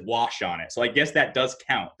that says wash on it. So I guess that does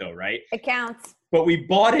count though, right? It counts. But we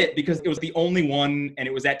bought it because it was the only one and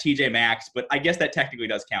it was at TJ Maxx. But I guess that technically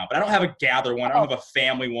does count. But I don't have a gather one. I don't have a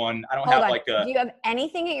family one. I don't have like a... Do you have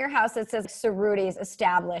anything at your house that says sororities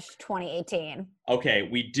established 2018? Okay,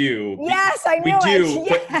 we do. Yes, I knew it.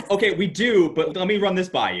 Yes. But, okay, we do. But let me run this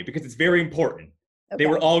by you because it's very important. Okay. They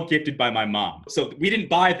were all gifted by my mom. So we didn't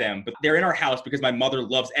buy them, but they're in our house because my mother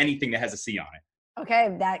loves anything that has a C on it.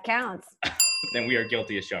 Okay, that counts. Then we are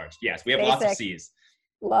guilty as charged. Yes, we have lots of C's.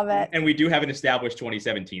 Love it. And we do have an established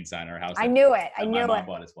 2017 sign in our house. I knew it. I knew it. My mom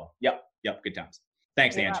bought as well. Yep. Good times.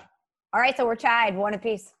 Thanks, Ange. All right, so we're tied, one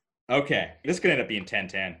apiece. Okay, this could end up being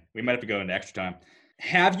 10-10. We might have to go into extra time.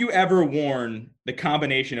 Have you ever worn the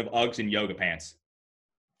combination of Uggs and yoga pants?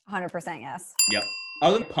 100% yes. Yep.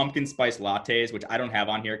 Other than pumpkin spice lattes, which I don't have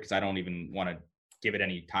on here because I don't even want to give it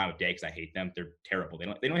any time of day because I hate them. They're terrible. They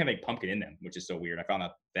don't have any pumpkin in them, which is so weird. I found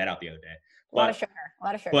that out the other day. A lot of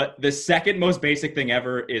sugar. But the second most basic thing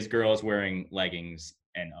ever is girls wearing leggings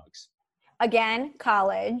and Uggs. Again,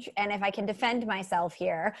 college, and if I can defend myself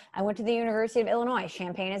here, I went to the University of Illinois.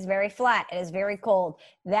 Champaign is very flat. It is very cold.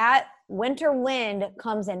 That winter wind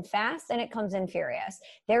comes in fast and it comes in furious.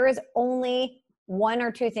 There is only one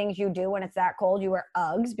or two things you do when it's that cold. You wear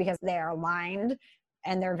Uggs because they are lined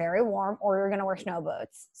and they're very warm, or you're going to wear snow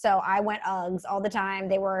boots. So I went Uggs all the time.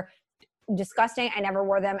 They were disgusting. I never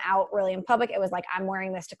wore them out really in public. It was like, I'm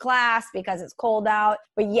wearing this to class because it's cold out.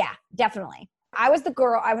 But yeah, definitely. I was the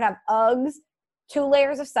girl. I would have Uggs, 2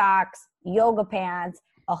 layers of socks, yoga pants,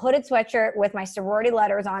 a hooded sweatshirt with my sorority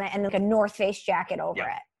letters on it, and like a North Face jacket over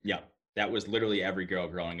it. Yeah. That was literally every girl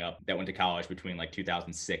growing up that went to college between like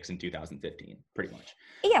 2006 and 2015, pretty much.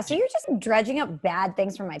 Yeah, so you're just dredging up bad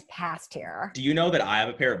things from my past here. Do you know that I have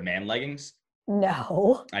a pair of man leggings?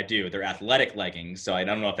 No. I do. They're athletic leggings, so I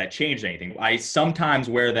don't know if that changed anything. I sometimes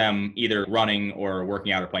wear them either running or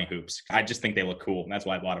working out or playing hoops. I just think they look cool, and that's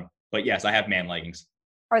why I bought them. But yes, I have man leggings.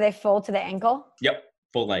 Are they full to the ankle? Yep,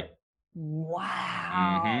 full leg.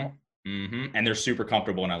 Wow. And they're super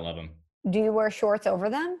comfortable, and I love them. Do you wear shorts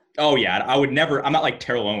over them? Oh, yeah. I would never. I'm not like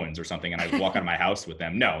Terrell Owens or something, and I walk out of my house with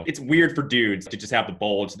them. No, it's weird for dudes to just have the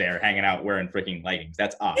bulge there hanging out wearing freaking leggings.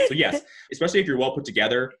 That's odd. So yes, especially if you're well put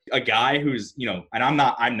together, a guy who's, and I'm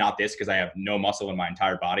not this because I have no muscle in my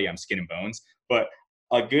entire body. I'm skin and bones. But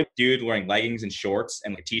a good dude wearing leggings and shorts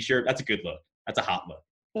and a t-shirt, that's a good look. That's a hot look.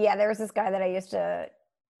 Yeah, there was this guy that I used to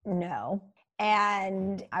know.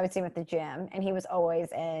 And I would see him at the gym, and he was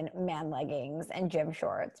always in man leggings and gym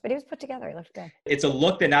shorts, but he was put together. He looked good. It's a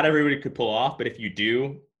look that not everybody could pull off, but if you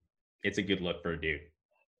do, it's a good look for a dude.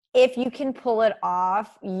 If you can pull it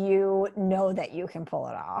off, you know that you can pull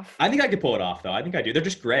it off. I think I could pull it off, though. I think I do. They're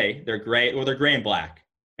just gray. They're gray, or they're gray and black.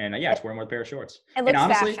 And yeah, just wear them with a pair of shorts. It looks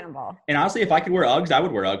fashionable. And honestly, if I could wear Uggs, I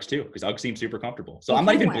would wear Uggs too, because Uggs seem super comfortable. So I'm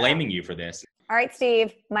not even blaming you for this. All right,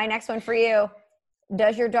 Steve, my next one for you.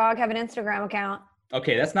 Does your dog have an Instagram account?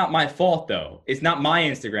 Okay, that's not my fault, though. It's not my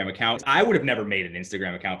Instagram account. I would have never made an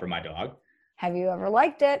Instagram account for my dog. Have you ever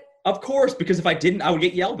liked it? Of course, because if I didn't, I would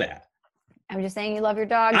get yelled at. I'm just saying you love your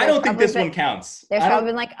dog. I don't think this one counts. There's probably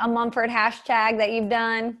been like a Mumford hashtag that you've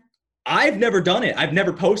done. I've never done it. I've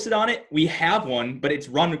never posted on it. We have one, but it's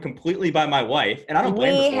run completely by my wife, and I don't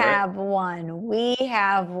blame her for it. We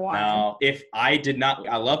have one. Now, if I did not,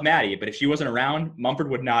 I love Maddie, but if she wasn't around, Mumford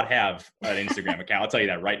would not have an Instagram account. I'll tell you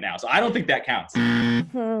that right now. So I don't think that counts.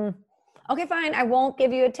 Okay, fine. I won't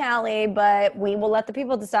give you a tally, but we will let the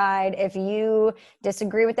people decide. If you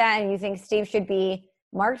disagree with that and you think Steve should be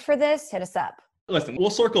marked for this, hit us up. Listen, we'll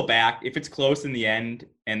circle back. If it's close in the end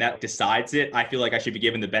and that decides it, I feel like I should be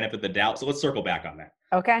given the benefit of the doubt. So let's circle back on that.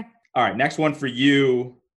 Okay. All right, next one for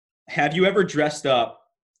you. Have you ever dressed up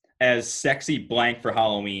as sexy blank for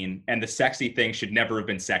Halloween and the sexy thing should never have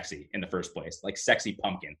been sexy in the first place? Like sexy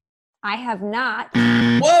pumpkin. I have not.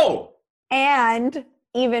 Whoa! And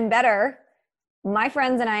even better, my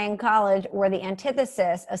friends and I in college were the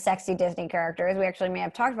antithesis of sexy Disney characters. We actually may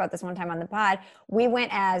have talked about this one time on the pod. We went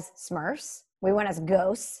as Smurfs, we went as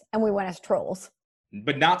ghosts, and we went as trolls.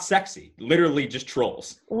 But not sexy. Literally just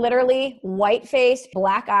trolls. Literally white-faced,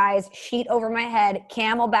 black eyes, sheet over my head,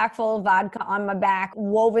 Camelback full of vodka on my back,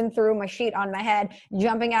 woven through my sheet on my head,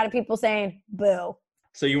 jumping out at people saying, boo.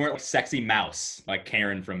 So you weren't like sexy mouse, like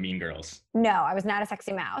Karen from Mean Girls. No, I was not a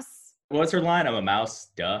sexy mouse. What's her line? I'm a mouse,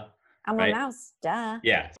 duh. I'm right? a mouse, duh.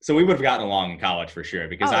 Yeah. So we would have gotten along in college for sure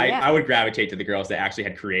because Oh, yeah. I would gravitate to the girls that actually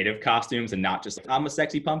had creative costumes and not just like, I'm a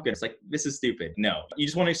sexy pumpkin. It's like, this is stupid. No, you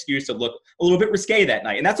just want an excuse to look a little bit risque that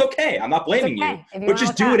night. And that's okay. I'm not blaming okay. you, but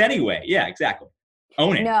just do it anyway. Yeah, exactly.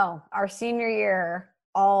 Own it. No, our senior year,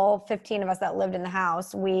 all 15 of us that lived in the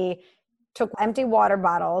house, we took empty water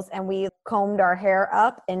bottles and we combed our hair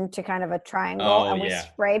up into kind of a triangle and we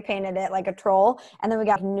spray painted it like a troll. And then we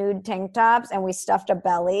got nude tank tops and we stuffed a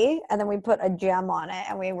belly and then we put a gem on it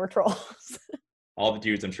and we were trolls. All the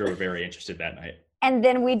dudes, I'm sure, were very interested that night. And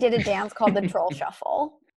then we did a dance called the Troll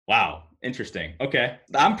Shuffle. Wow. Interesting. Okay.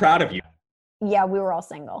 I'm proud of you. Yeah, we were all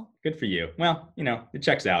single. Good for you. Well, it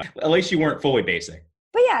checks out. At least you weren't fully basic.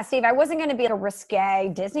 But yeah, Steve, I wasn't going to be a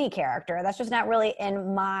risque Disney character. That's just not really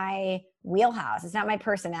in my wheelhouse. It's not my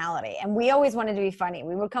personality. And we always wanted to be funny.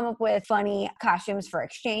 We would come up with funny costumes for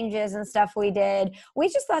exchanges and stuff we did. We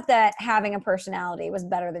just thought that having a personality was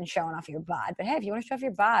better than showing off your bod. But hey, if you want to show off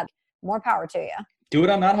your bod, more power to you. Do it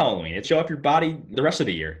on not Halloween. It show off your body the rest of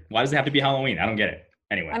the year. Why does it have to be Halloween? I don't get it.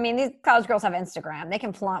 Anyway. I mean, these college girls have Instagram. They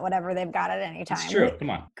can flaunt whatever they've got at any time. It's true. Come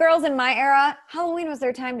on. Girls in my era, Halloween was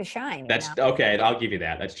their time to shine. Okay. I'll give you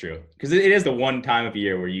that. That's true. Because it is the one time of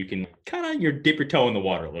year where you can kind of dip your toe in the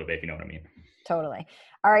water a little bit, if you know what I mean. Totally.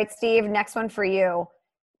 All right, Steve, next one for you.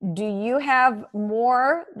 Do you have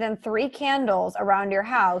more than 3 candles around your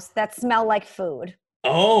house that smell like food?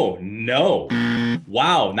 Oh, no.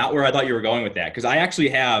 Wow. Not where I thought you were going with that. Because I actually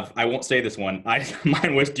have, I won't say this one.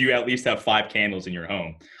 Mine was, do you at least have 5 candles in your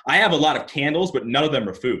home? I have a lot of candles, but none of them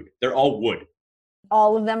are food. They're all wood.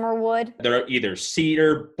 All of them are wood? They're either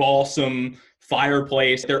cedar, balsam,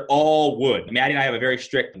 fireplace. They're all wood. Maddie and I have a very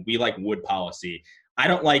strict, we like wood policy. I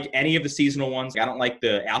don't like any of the seasonal ones. I don't like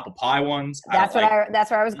the apple pie ones. That's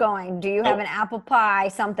where I was going. Do you have an apple pie,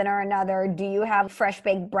 something or another? Do you have fresh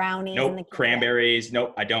baked brownies? Nope. Cranberries.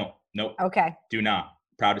 Nope. I don't. Nope. Okay. Do not.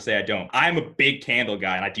 Proud to say I don't. I'm a big candle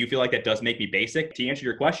guy, and I do feel like that does make me basic. To answer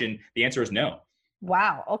your question, the answer is no.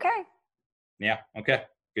 Wow. Okay. Yeah. Okay.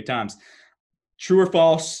 Good times. True or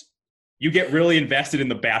false? You get really invested in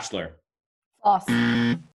The Bachelor. False.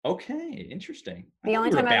 Okay, interesting. The only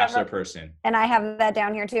time I've ever Bachelor person, and I have that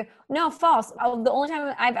down here too. No, false. The only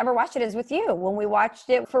time I've ever watched it is with you when we watched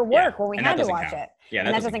it for work, when we had to watch it. Yeah,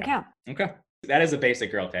 that doesn't count. Okay, that is a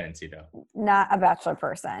basic girl tendency, though. Not a Bachelor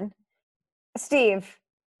person. Steve,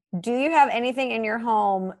 do you have anything in your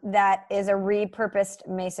home that is a repurposed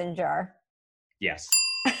mason jar? Yes.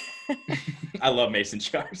 I love mason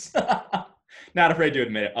jars. Not afraid to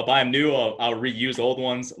admit it. I'll buy them new. I'll reuse old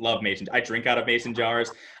ones. Love mason. I drink out of mason jars.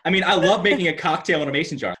 I mean, I love making a cocktail in a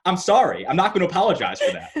mason jar. I'm sorry. I'm not going to apologize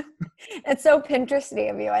for that. It's so Pinteresty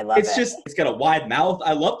of you. I love it. It's got a wide mouth.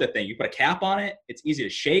 I love the thing. You put a cap on it. It's easy to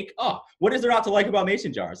shake. Oh, what is there not to like about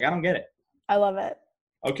mason jars? I don't get it. I love it.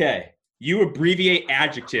 Okay. You abbreviate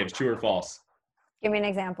adjectives, true or false? Give me an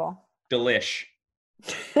example. Delish.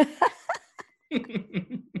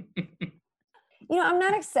 I'm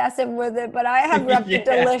not excessive with it, but I have repped a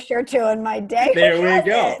delish or two in my day. There we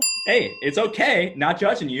go. Hey, it's okay. Not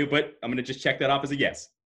judging you, but I'm going to just check that off as a yes.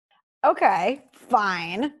 Okay,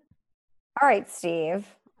 fine. All right, Steve.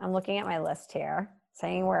 I'm looking at my list here,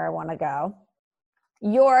 saying where I want to go.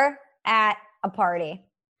 You're at a party.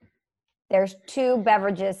 There's 2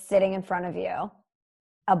 beverages sitting in front of you.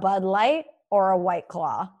 A Bud Light or a White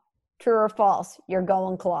Claw. True or false? You're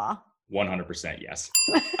going Claw. 100% yes.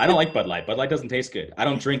 I don't like Bud Light. Bud Light doesn't taste good. I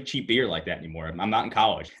don't drink cheap beer like that anymore. I'm not in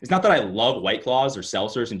college. It's not that I love White Claws or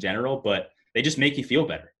seltzers in general, but they just make you feel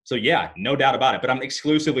better. So yeah, no doubt about it. But I'm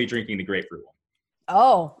exclusively drinking the grapefruit one.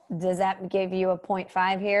 Oh, does that give you a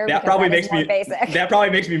 0.5 here? That probably makes me basic. That probably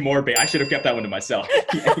makes me more basic. I should have kept that one to myself.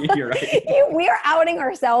 You're right. We are outing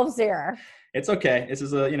ourselves here. It's okay. This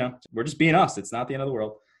is we're just being us. It's not the end of the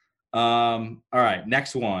world. All right,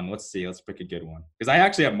 next one. Let's see. Let's pick a good one. Because I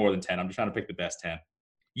actually have more than 10. I'm just trying to pick the best 10.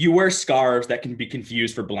 You wear scarves that can be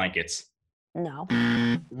confused for blankets. No.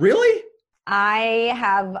 Really? I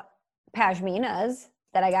have pashminas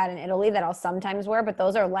that I got in Italy that I'll sometimes wear, but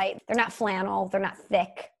those are light. They're not flannel. They're not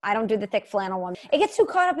thick. I don't do the thick flannel one. It gets too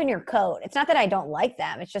caught up in your coat. It's not that I don't like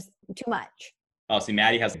them. It's just too much. Oh, see,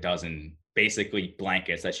 Maddie has a dozen basically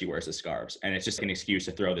blankets that she wears as scarves. And it's just an excuse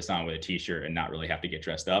to throw this on with a t-shirt and not really have to get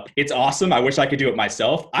dressed up. It's awesome. I wish I could do it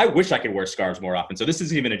myself. I wish I could wear scarves more often. So this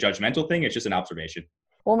isn't even a judgmental thing. It's just an observation.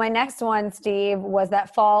 Well, my next one, Steve, was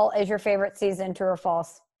that fall is your favorite season, true or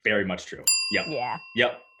false? Very much true. Yep. Yeah.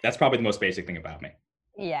 Yep. That's probably the most basic thing about me.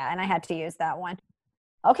 Yeah, and I had to use that one.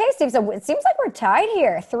 Okay, Steve, so it seems like we're tied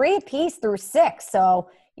here, 3 apiece through 6. So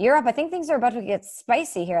you're up. I think things are about to get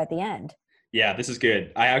spicy here at the end. Yeah, this is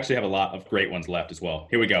good. I actually have a lot of great ones left as well.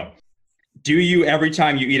 Here we go. Do you, every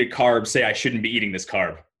time you eat a carb, say, I shouldn't be eating this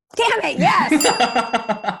carb? Damn it, yes!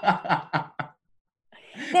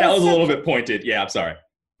 That was a little bit pointed. Yeah, I'm sorry.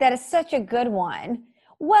 That is such a good one.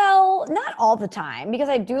 Well, not all the time, because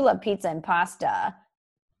I do love pizza and pasta.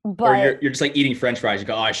 But or you're just like eating French fries. You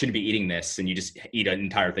go, oh, I shouldn't be eating this. And you just eat an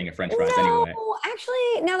entire thing of French fries anyway. No,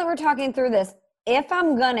 actually, now that we're talking through this, if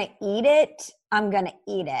I'm going to eat it, I'm going to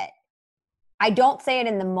eat it. I don't say it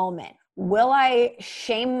in the moment. Will I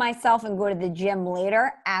shame myself and go to the gym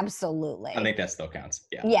later? Absolutely. I think that still counts.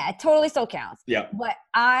 Yeah. Yeah, it totally still counts. Yeah. But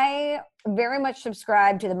I very much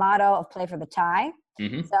subscribe to the motto of play for the tie.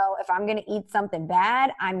 Mm-hmm. So if I'm going to eat something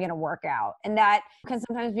bad, I'm going to work out. And that can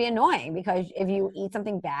sometimes be annoying because if you eat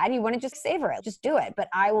something bad, you want to just savor it. Just do it. But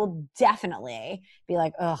I will definitely be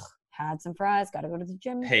like, ugh, had some fries, got to go to the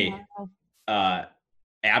gym. Hey,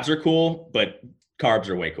 abs are cool, but carbs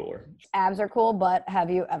are way cooler. Abs are cool, but have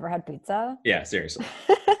you ever had pizza? Yeah, seriously.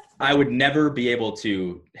 I would never be able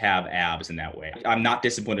to have abs in that way. I'm not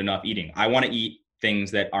disciplined enough eating. I want to eat things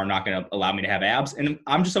that are not going to allow me to have abs. And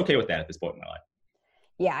I'm just okay with that at this point in my life.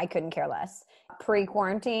 Yeah, I couldn't care less.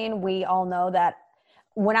 Pre-quarantine, we all know that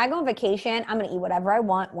when I go on vacation, I'm going to eat whatever I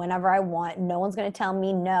want, whenever I want. No one's going to tell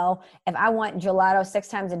me no. If I want gelato 6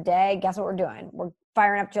 times a day, guess what we're doing? We're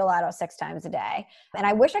firing up gelato 6 times a day. And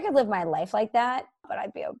I wish I could live my life like that, but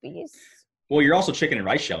I'd be obese. Well, you're also chicken and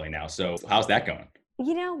rice Shelly now. So how's that going?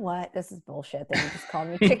 You know what? This is bullshit that you just called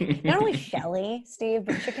me chicken. Not only Shelly, Steve,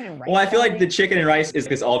 but chicken and rice. Well, I feel Shelly. like the chicken and rice is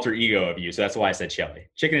this alter ego of you. So that's why I said Shelly.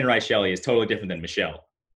 Chicken and rice Shelly is totally different than Michelle.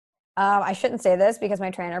 I shouldn't say this because my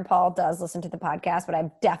trainer, Paul, does listen to the podcast, but I've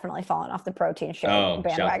definitely fallen off the protein shake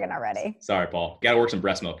bandwagon already. Sorry, Paul. Got to work some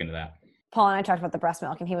breast milk into that. Paul and I talked about the breast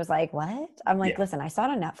milk and he was like, what? I'm like, Yeah. Listen, I saw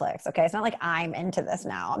it on Netflix. Okay. It's not like I'm into this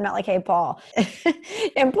now. I'm not like, hey, Paul,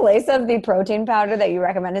 in place of the protein powder that you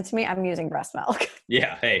recommended to me, I'm using breast milk.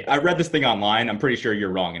 Yeah. Hey, I read this thing online. I'm pretty sure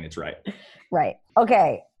you're wrong and it's right. Right.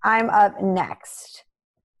 Okay. I'm up next.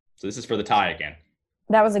 So this is for the tie again.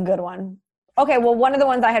 That was a good one. Okay. Well, one of the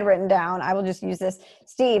ones I had written down, I will just use this.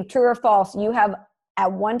 Steve, true or false? You have at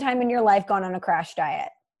one time in your life gone on a crash diet.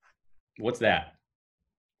 What's that?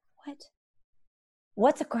 What?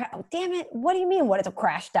 What's a crash? Damn it. What do you mean? What is a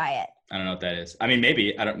crash diet? I don't know what that is. I mean,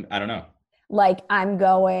 maybe. I don't know. Like I'm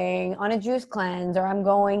going on a juice cleanse or I'm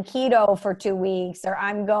going keto for 2 weeks or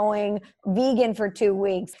I'm going vegan for 2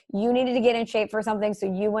 weeks. You needed to get in shape for something. So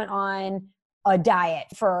you went on a diet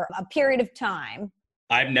for a period of time.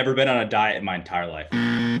 I've never been on a diet in my entire life.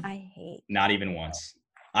 I hate. Not even once.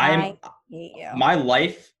 I hate you. My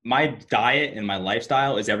life, my diet and my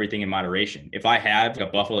lifestyle is everything in moderation. If I have a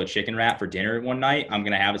buffalo chicken wrap for dinner one night, I'm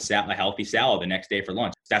going to have a healthy salad the next day for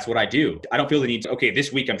lunch. That's what I do. I don't feel the need to, okay,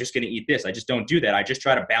 this week I'm just going to eat this. I just don't do that. I just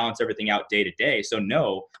try to balance everything out day to day. So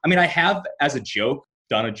no, I mean, I have as a joke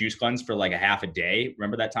done a juice cleanse for like a half a day.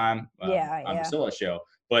 Remember that time? On the Scylla show,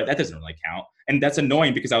 but that doesn't really count. And that's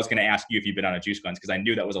annoying because I was going to ask you if you've been on a juice cleanse because I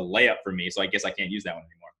knew that was a layup for me. So I guess I can't use that one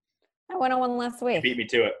anymore. I went on one last week. You beat me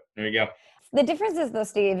to it. There you go. The difference is though,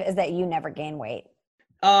 Steve, is that you never gain weight.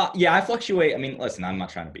 Yeah, I fluctuate. I mean, listen, I'm not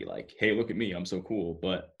trying to be like, hey, look at me, I'm so cool.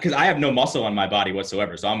 But because I have no muscle on my body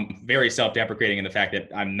whatsoever. So I'm very self-deprecating in the fact that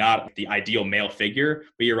I'm not the ideal male figure.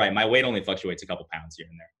 But you're right. My weight only fluctuates a couple pounds here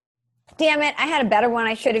and there. Damn it. I had a better one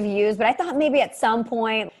I should have used, but I thought maybe at some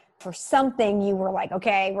point for something you were like,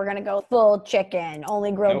 okay, we're going to go full chicken,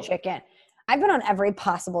 only grilled chicken. I've been on every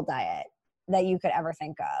possible diet that you could ever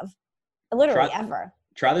think of. Literally ever.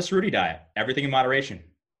 Try this Rudy diet. Everything in moderation.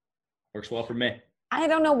 Works well for me. I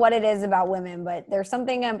don't know what it is about women, but there's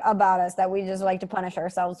something about us that we just like to punish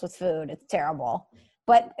ourselves with food. It's terrible.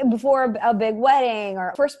 But before a big wedding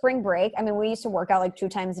or for spring break, I mean, we used to work out like 2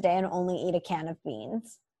 times a day and only eat a can of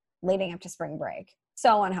beans leading up to spring break.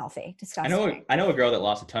 So unhealthy. Disgusting. I know a girl that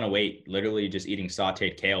lost a ton of weight literally just eating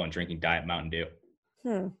sauteed kale and drinking Diet Mountain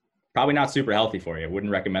Dew. Probably not super healthy for you.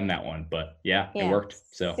 Wouldn't recommend that one, but yeah, it worked.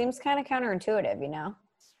 So seems kind of counterintuitive, you know?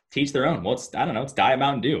 Teach their own. Well, I don't know. It's Diet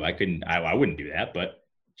Mountain Dew. I wouldn't do that, but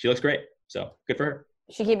she looks great. So good for her.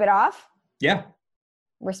 She keep it off? Yeah.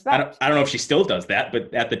 Respect. I don't know if she still does that,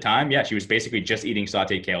 but at the time, yeah, she was basically just eating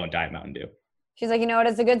sauteed kale and Diet Mountain Dew. She's like, you know what?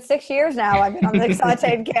 It's a good 6 years now. I've been on the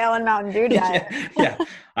sauteed kale and Mountain Dew diet. yeah.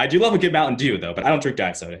 I do love a good Mountain Dew, though, but I don't drink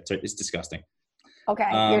diet soda. It's disgusting. Okay,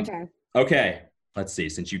 your turn. Okay. Let's see.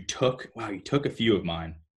 Since you took a few of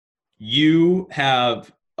mine. You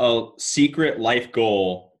have a secret life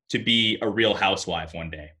goal to be a Real Housewife one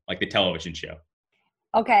day, like the television show.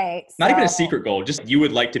 Okay. Not even a secret goal, just you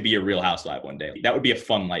would like to be a Real Housewife one day. That would be a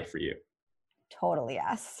fun life for you. Totally,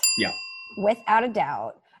 yes. Yeah. Without a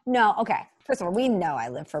doubt. No, okay. First of all, we know I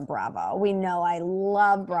live for Bravo. We know I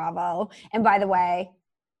love Bravo. And by the way,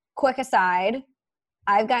 quick aside,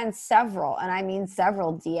 I've gotten several, and I mean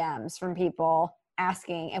several DMs from people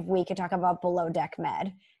asking if we could talk about Below Deck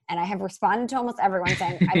Med. And I have responded to almost everyone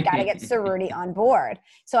saying, I've got to get sorority on board.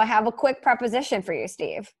 So I have a quick proposition for you,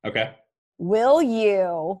 Steve. Okay. Will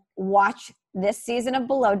you watch this season of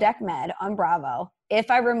Below Deck Med on Bravo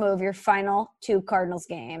if I remove your final 2 Cardinals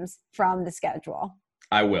games from the schedule?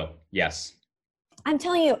 I will. Yes. I'm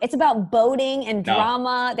telling you, it's about boating and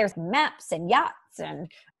drama. There's maps and yachts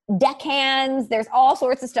and deckhands. There's all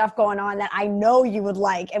sorts of stuff going on that I know you would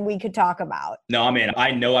like and we could talk about. No, I mean,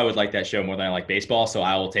 I know I would like that show more than I like baseball, so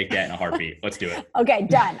I will take that in a heartbeat. Let's do it. Okay,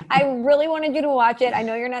 done. I really wanted you to watch it. I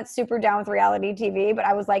know you're not super down with reality TV, but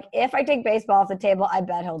I was like, if I take baseball off the table, I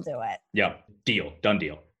bet he'll do it. Yeah, deal. Done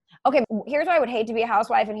deal. Okay, here's why I would hate to be a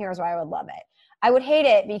housewife, and here's why I would love it. I would hate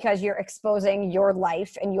it because you're exposing your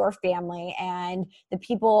life and your family and the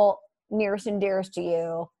people nearest and dearest to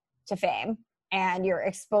you to fame. And you're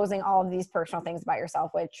exposing all of these personal things about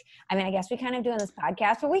yourself, which, I mean, I guess we kind of do in this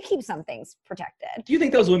podcast, but we keep some things protected. Do you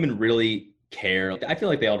think those women really care? I feel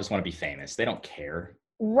like they all just want to be famous. They don't care.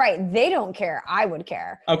 Right. They don't care. I would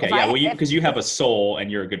care. Okay. Yeah. Well, because you have a soul and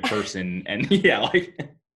you're a good person. And yeah,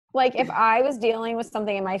 like if I was dealing with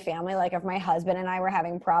something in my family, like if my husband and I were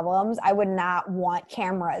having problems, I would not want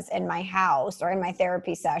cameras in my house or in my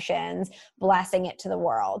therapy sessions blasting it to the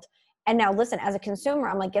world. And now listen, as a consumer,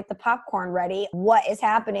 I'm like, get the popcorn ready. What is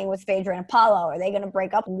happening with Phaedra and Apollo? Are they going to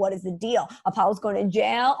break up? What is the deal? Apollo's going to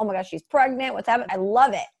jail. Oh my gosh, she's pregnant. What's happening? I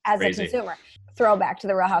love it as Crazy. A consumer. Throwback to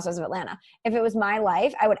the Real Housewives of Atlanta. If it was my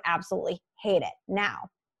life, I would absolutely hate it. Now,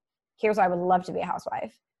 here's why I would love to be a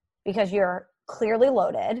housewife. Because you're clearly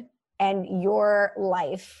loaded and your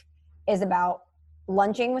life is about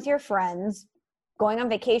lunching with your friends, going on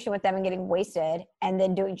vacation with them and getting wasted, and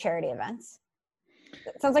then doing charity events.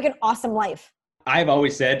 It sounds like an awesome life. I've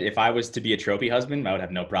always said if I was to be a trophy husband, I would have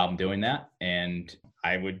no problem doing that. And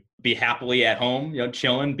I would be happily at home,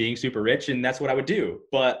 chilling, being super rich. And that's what I would do.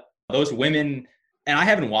 But those women, and I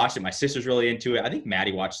haven't watched it. My sister's really into it. I think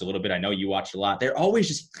Maddie watched a little bit. I know you watched a lot. They're always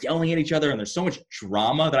just yelling at each other. And there's so much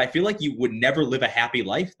drama that I feel like you would never live a happy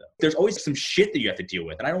life, though. There's always some shit that you have to deal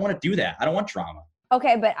with. And I don't want to do that. I don't want drama.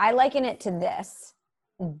 Okay, but I liken it to this.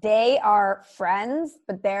 They are friends,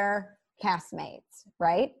 but they're castmates,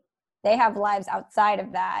 right? They have lives outside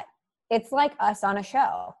of that. It's like us on a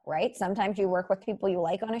show, right? Sometimes you work with people you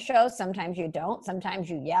like on a show. Sometimes you don't.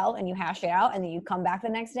 Sometimes you yell and you hash it out and then you come back the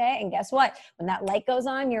next day. And guess what? When that light goes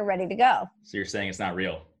on, you're ready to go. So you're saying it's not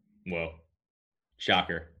real? Whoa.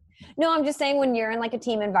 Shocker. No, I'm just saying when you're in like a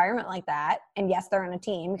team environment like that, and yes, they're in a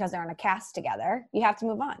team because they're in a cast together, you have to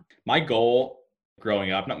move on. My goal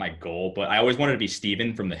growing up, not my goal, but I always wanted to be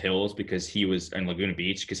Steven from The Hills because he was in Laguna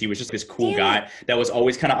Beach, because he was just this cool guy that was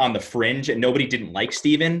always kind of on the fringe and nobody didn't like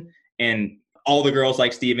Steven. And all the girls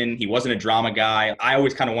like Steven. He wasn't a drama guy. I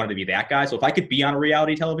always kind of wanted to be that guy. So if I could be on a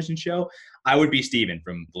reality television show, I would be Steven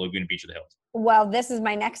from the Laguna Beach or The Hills. Well, this is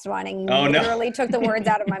my next one. And you literally took the words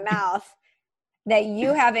out of my mouth. That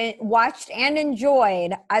you haven't watched and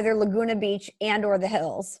enjoyed either Laguna Beach and or The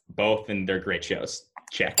Hills. Both, and they're great shows.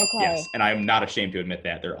 Check. Okay. Yes. And I'm not ashamed to admit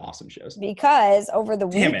that. They're awesome shows. Because over the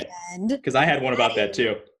weekend. Because I had one about that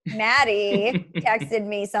too. Maddie texted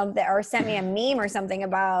me something or sent me a meme or something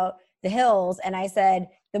about The Hills. And I said,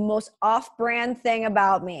 the most off-brand thing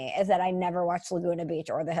about me is that I never watched Laguna Beach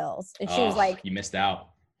or The Hills. And she was like. You missed out.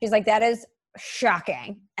 She's like, that is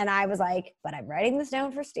shocking. And I was like, but I'm writing this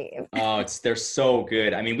down for Steve. Oh, they're so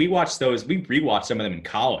good. I mean, we rewatched some of them in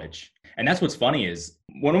college. And that's what's funny is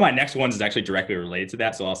one of my next ones is actually directly related to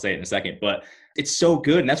that. So I'll say it in a second, but it's so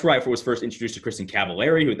good. And that's where I was first introduced to Kristen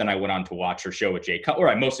Cavallari, who then I went on to watch her show with Jay Cutler.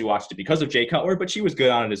 I mostly watched it because of Jay Cutler, but she was good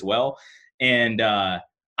on it as well. And I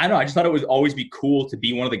don't know, I just thought it would always be cool to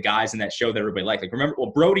be one of the guys in that show that everybody liked. Like, remember,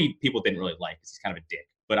 well, Brody people didn't really like because he's kind of a dick.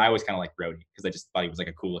 but I always kind of liked Brody because I just thought he was like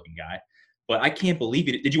a cool looking guy. But I can't believe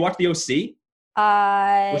it. Did you watch the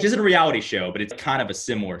OC? Which isn't a reality show, but it's kind of a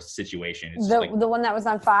similar situation. It's the one that was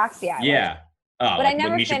on Fox, yeah. Yeah. But like I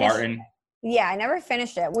never with Misha finished. Barton. Yeah, I never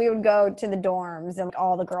finished it. We would go to the dorms and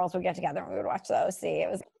all the girls would get together and we would watch the OC. It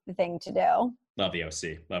was the thing to do. Love the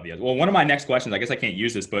OC. Love the OC. Well, one of my next questions, I guess I can't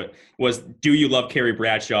use this, but was, do you love Carrie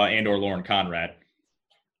Bradshaw and or Lauren Conrad?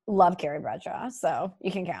 Love Carrie Bradshaw, so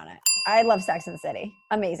you can count it. I love Sex and the City.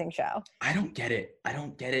 Amazing show. I don't get it.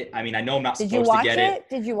 I mean, I know I'm not Did supposed you watch to get it?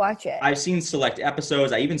 Did you watch it? I've seen select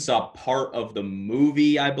episodes. I even saw part of the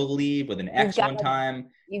movie, I believe, with an X one time.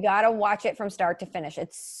 You got to watch it from start to finish.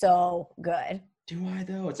 It's so good. Do I,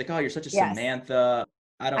 though? It's like, oh, you're such a Samantha.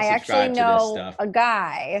 I don't I subscribe actually to know this stuff. a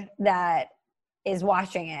guy that is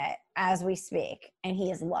watching it as we speak, and he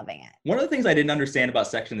is loving it. One of the things I didn't understand about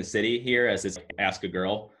Sex and the City here, as it's Ask a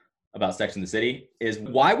Girl about Sex and the City, is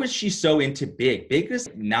why was she so into Big? Big is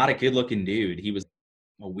not a good-looking dude. He was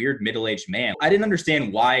a weird middle-aged man. I didn't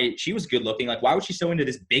understand why she was good-looking. Like, why was she so into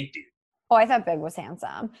this big dude? Oh, I thought Big was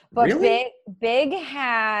handsome. But really? Big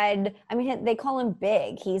had, I mean, they call him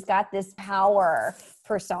Big. He's got this power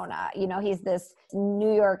persona. You know, he's this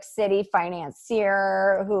New York City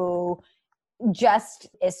financier who just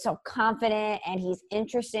is so confident and he's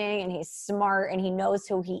interesting and he's smart and he knows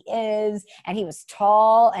who he is. And he was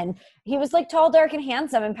tall and he was like tall, dark, and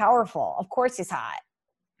handsome and powerful. Of course he's hot.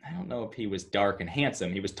 I don't know if he was dark and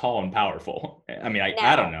handsome. He was tall and powerful. I mean,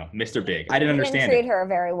 I don't know. Mr. Big. I didn't understand. He didn't treat her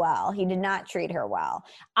very well. He did not treat her well.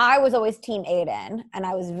 I was always team Aiden, and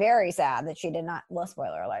I was very sad that she did not, well,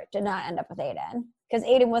 spoiler alert, did not end up with Aiden. Because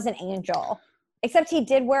Aiden was an angel. Except he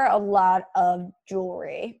did wear a lot of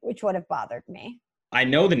jewelry, which would have bothered me. I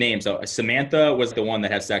know the name. So Samantha was the one that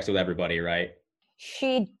had sex with everybody, right?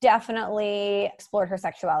 She definitely explored her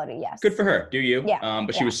sexuality, yes. Good for her. Do you? Yeah.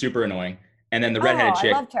 But she was super annoying. And then the redheaded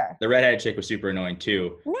chick, I loved her. The redheaded chick was super annoying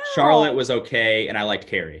too. No. Charlotte was okay, and I liked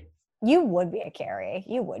Carrie. You would be a Carrie.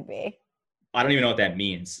 You would be. I don't even know what that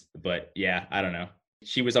means, but yeah, I don't know.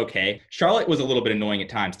 She was okay. Charlotte was a little bit annoying at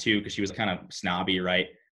times too, because she was kind of snobby, right?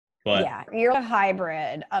 But yeah, you're a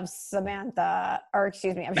hybrid of Samantha, or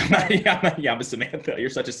excuse me, I'm a Samantha. You're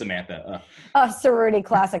such a Samantha. Sorority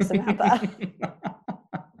classic Samantha.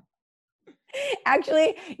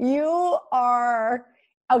 Actually, you are.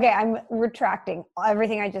 Okay, I'm retracting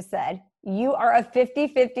everything I just said. You are a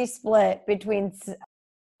 50-50 split between,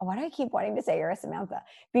 why do I keep wanting to say you're a Samantha?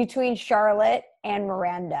 Between Charlotte and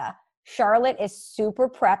Miranda. Charlotte is super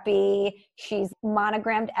preppy. She's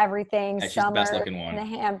monogrammed everything. Yeah, she's the best looking one. In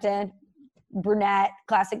the Hampton. Brunette,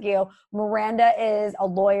 classic you. Miranda is a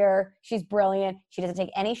lawyer. She's brilliant. She doesn't take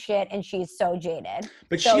any shit, and she's so jaded.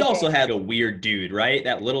 But she also had a weird dude, right?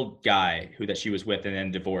 That little guy that she was with and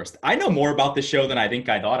then divorced. I know more about the show than I think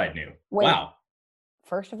I thought I knew. Wait, wow.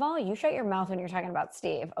 First of all, you shut your mouth when you're talking about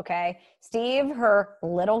Steve, okay? Steve, her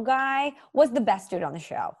little guy, was the best dude on the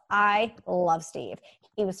show. I love Steve.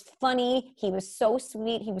 He was funny. He was so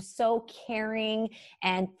sweet. He was so caring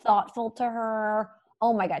and thoughtful to her.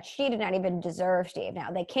 Oh my God, she did not even deserve Steve. Now,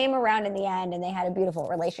 they came around in the end and they had a beautiful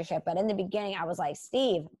relationship. But in the beginning, I was like,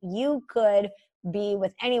 Steve, you could be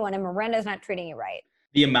with anyone and Miranda's not treating you right.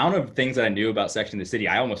 The amount of things that I knew about Sex and the City,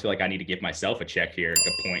 I almost feel like I need to give myself a check here,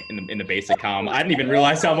 a point in the basic comm. I didn't even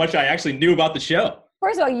realize how much I actually knew about the show.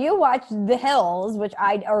 First of all, you watched The Hills,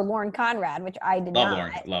 or Lauren Conrad, which I did not.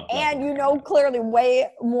 Lauren. Love and you Lauren. know clearly way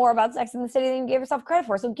more about Sex and the City than you gave yourself credit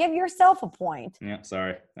for. So give yourself a point. Yeah,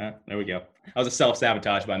 sorry. There we go. That was a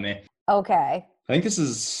self-sabotage by me. Okay. I think this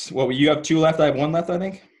is, what, you have 2 left, I have 1 left, I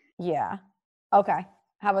think? Yeah. Okay.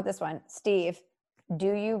 How about this one? Steve,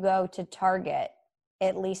 do you go to Target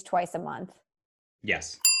at least twice a month?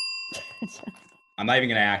 Yes. I'm not even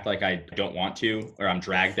going to act like I don't want to, or I'm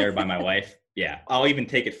dragged there by my wife. Yeah. I'll even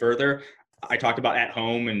take it further. I talked about At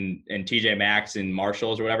Home and TJ Maxx and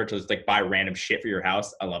Marshalls or whatever to just like buy random shit for your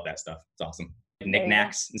house. I love that stuff. It's awesome.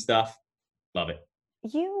 Knickknacks and stuff. Love it.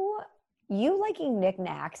 You liking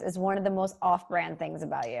knickknacks is one of the most off-brand things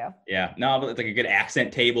about you. Yeah. No, but it's like a good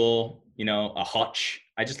accent table, a hutch.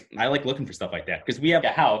 I like looking for stuff like that because we have a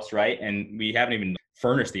house, right? And we haven't even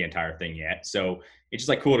furnished the entire thing yet. So it's just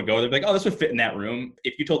like cool to go there. Like, oh, this would fit in that room.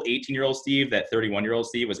 If you told 18-year-old Steve that 31-year-old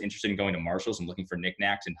Steve was interested in going to Marshalls and looking for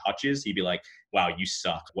knickknacks and hutches, he'd be like, wow, you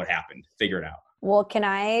suck. What happened? Figure it out. Well, can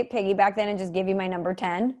I piggyback then and just give you my number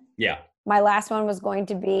 10? Yeah. My last one was going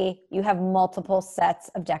to be, you have multiple sets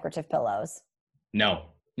of decorative pillows. No.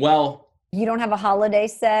 Well, you don't have a holiday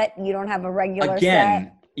set. You don't have a regular again,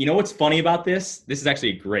 set. You know what's funny about this? This is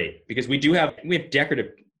actually great because we have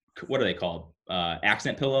decorative, what are they called?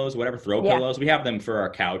 Accent pillows, whatever, throw pillows. We have them for our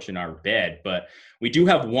couch and our bed, but we do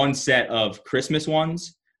have one set of Christmas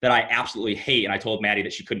ones that I absolutely hate. And I told Maddie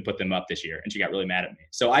that she couldn't put them up this year, and she got really mad at me.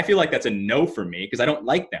 So I feel like that's a no for me because I don't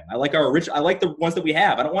like them. I like our original. I like the ones that we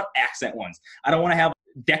have. I don't want accent ones. I don't want to have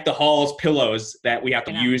deck the halls pillows that we have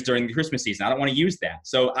to use during the Christmas season. I don't want to use that.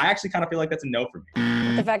 So I actually kind of feel like that's a no for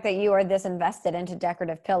me. The fact that you are this invested into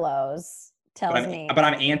decorative pillows tells me. But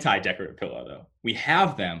I'm anti-decorative pillow though. We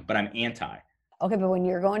have them, but I'm anti. Okay, but when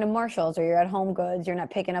you're going to Marshall's or you're at Home Goods, you're not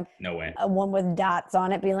picking up no way a one with dots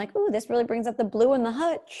on it, being like, "Ooh, this really brings out the blue in the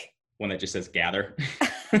hutch." One that just says gather.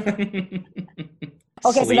 Okay,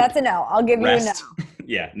 so that's a no. I'll give rest. You a no.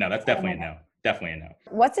 Yeah, no, that's definitely a no. Definitely a no.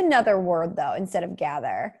 What's another word though instead of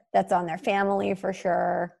gather that's on there? Family for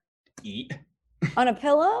sure. Eat. On a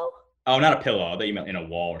pillow? Oh, not a pillow. I thought you meant in a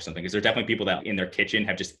wall or something. Because there's definitely people that in their kitchen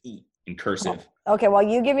have just eat in cursive. Oh, okay, well,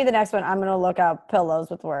 you give me the next one. I'm going to look up pillows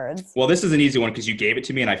with words. Well, this is an easy one because you gave it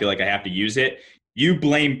to me and I feel like I have to use it. You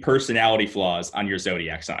blame personality flaws on your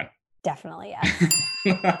zodiac sign. Definitely, yes.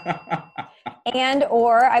 And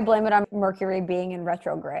or I blame it on Mercury being in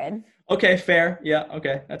retrograde. Okay, fair. Yeah,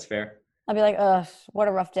 okay, that's fair. I'll be like, ugh, what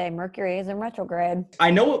a rough day. Mercury is in retrograde.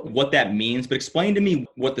 I know what that means, but explain to me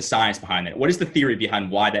what the science behind it. What is the theory behind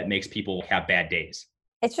why that makes people have bad days?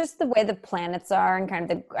 It's just the way the planets are and kind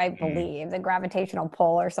of I believe, the gravitational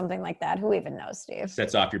pull or something like that. Who even knows, Steve?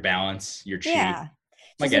 Sets off your balance, your chi. Yeah.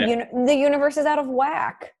 I get it. The universe is out of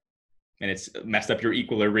whack. And it's messed up your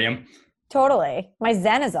equilibrium. Totally. My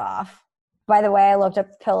Zen is off. By the way, I looked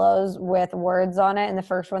up pillows with words on it, and the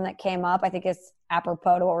first one that came up, I think it's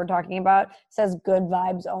apropos to what we're talking about, says good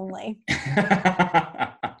vibes only.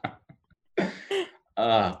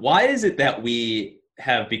 Why is it that we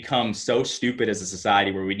have become so stupid as a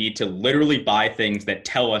society where we need to literally buy things that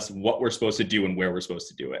tell us what we're supposed to do and where we're supposed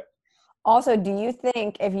to do it? Also, do you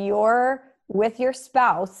think if you're with your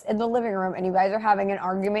spouse in the living room and you guys are having an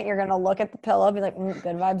argument, you're going to look at the pillow and be like,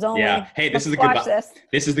 good vibes only? Yeah. Hey, this is the good vibe.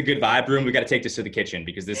 This is the good vibe room. We got to take this to the kitchen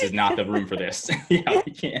because this is not the room for this. Yeah,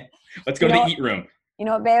 we can't. Let's go to the eat room. You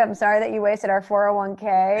know what, babe? I'm sorry that you wasted our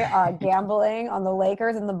 401k gambling on the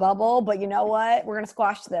Lakers and the bubble, but you know what? We're going to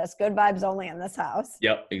squash this. Good vibes only in this house.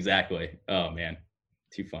 Yep, exactly. Oh, man.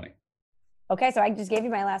 Too funny. Okay, so I just gave you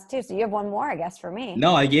my last two. So you have one more, I guess, for me.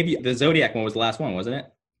 No, I gave you the Zodiac one was the last one, wasn't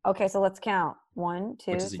it? Okay, so let's count. 1,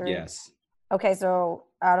 2, Which is 3. Yes. Okay, so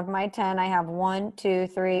out of my 10, I have 1, 2,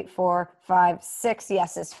 3, 4, 5, 6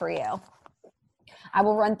 yeses for you. I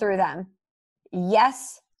will run through them.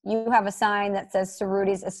 Yes, you have a sign that says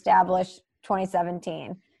Cerruti's established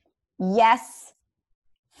 2017. Yes,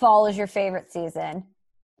 fall is your favorite season.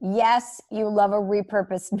 Yes, you love a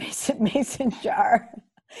repurposed mason jar.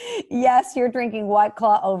 Yes, you're drinking White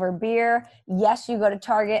Claw over beer. Yes, you go to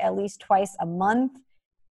Target at least twice a month.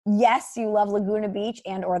 Yes, you love Laguna Beach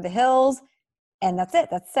and or the hills. And that's it.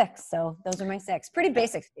 That's 6. So those are my 6. Pretty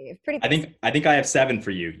basic, Steve. Pretty basic. I think I have 7 for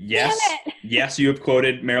you. Yes. Yes, you have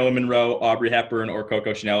quoted Marilyn Monroe, Audrey Hepburn, or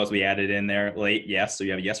Coco Chanel as we added in there late. Yes. So you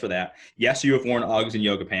have a yes for that. Yes, you have worn Uggs and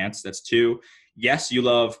yoga pants. That's 2. Yes, you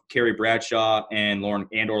love Carrie Bradshaw and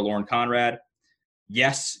Lauren Conrad.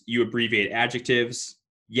 Yes, you abbreviate adjectives.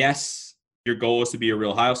 Yes, your goal is to be a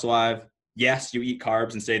real housewife. Yes, you eat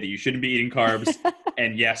carbs and say that you shouldn't be eating carbs.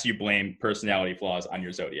 And yes, you blame personality flaws on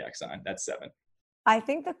your zodiac sign. That's 7. I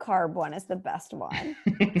think the carb one is the best one.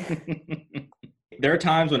 There are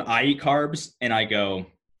times when I eat carbs and I go,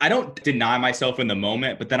 I don't deny myself in the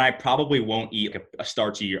moment, but then I probably won't eat a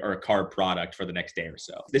starchy or a carb product for the next day or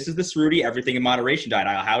so. This is the Cerruti Everything in Moderation diet.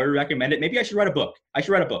 I highly recommend it. Maybe I should write a book.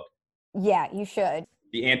 Yeah, you should.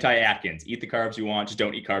 The anti-Atkins. Eat the carbs you want. Just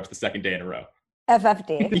don't eat carbs the second day in a row.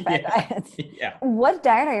 FFD. Yeah. What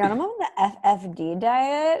diet are you on? I'm on the FFD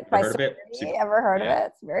diet. Ever heard of it? Ever heard of it?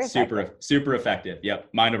 It's very effective. Super effective. Yep.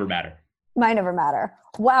 Mind over matter. Mind over matter.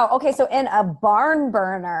 Wow. Okay. So in a barn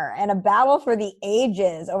burner and a battle for the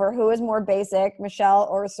ages over who is more basic, Michelle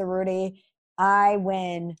or Cerruti, I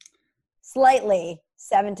win slightly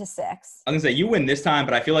 7-6. I was gonna say you win this time,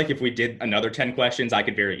 but I feel like if we did another 10 questions, I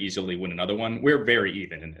could very easily win another one. We're very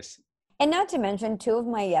even in this. And not to mention, 2 of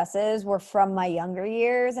my yeses were from my younger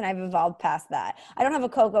years, and I've evolved past that. I don't have a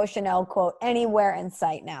Coco Chanel quote anywhere in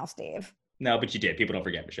sight now, Steve. No, but you did. People don't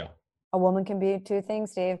forget, Michelle. A woman can be 2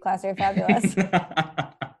 things, Steve. Classy or fabulous.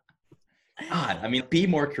 God, I mean, be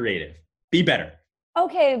more creative. Be better.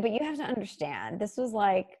 Okay, but you have to understand, this was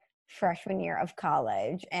like freshman year of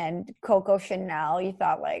college, and Coco Chanel, you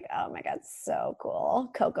thought like, oh my God, so cool.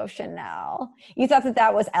 Coco Chanel. You thought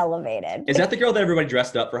that was elevated. Is that the girl that everybody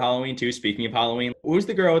dressed up for Halloween too? Speaking of Halloween, who's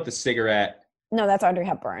the girl with the cigarette? No, that's Audrey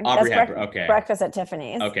Hepburn. Okay. Breakfast at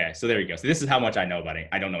Tiffany's. Okay, so there you go. So this is how much I know about it.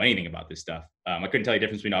 I don't know anything about this stuff. I couldn't tell you the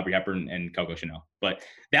difference between Audrey Hepburn and Coco Chanel. But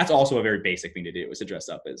that's also a very basic thing to do, is to dress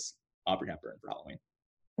up as Audrey Hepburn for Halloween.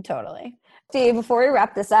 Totally. Steve, before we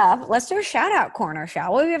wrap this up, let's do a shout out corner,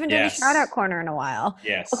 shall we? We haven't done a shout out corner in a while.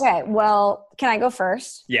 Yes. Okay, well, can I go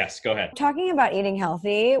first? Yes, go ahead. Talking about eating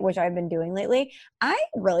healthy, which I've been doing lately, I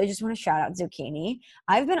really just want to shout out zucchini.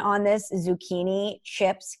 I've been on this zucchini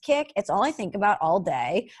chips kick. It's all I think about all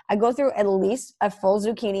day. I go through at least a full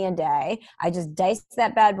zucchini a day. I just dice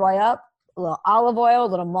that bad boy up. A little olive oil, a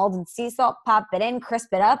little molded sea salt, pop it in,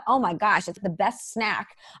 crisp it up. Oh my gosh, it's the best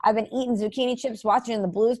snack. I've been eating zucchini chips, watching the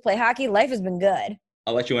Blues play hockey. Life has been good.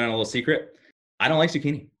 I'll let you in on a little secret. I don't like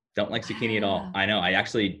zucchini. Don't like zucchini at all. I know.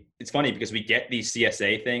 It's funny because we get these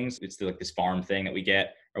CSA things. It's like this farm thing that we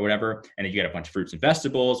get or whatever. And you get a bunch of fruits and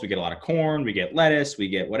vegetables. We get a lot of corn. We get lettuce. We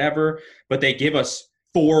get whatever. But they give us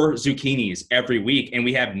 4 zucchinis every week and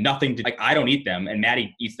we have nothing to, like, I don't eat them and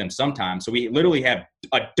Maddie eats them sometimes. So we literally have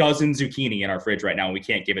a dozen zucchini in our fridge right now and we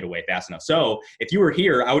can't give it away fast enough. So if you were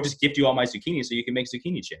here, I would just gift you all my zucchini so you can make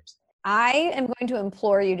zucchini chips. I am going to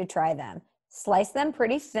implore you to try them. Slice them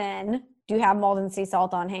pretty thin. Do you have Maldon sea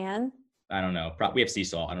salt on hand? I don't know. We have sea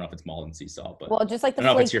salt. I don't know if it's Maldon sea salt, but well, just like I don't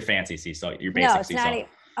know if it's your fancy sea salt, your basic sea salt.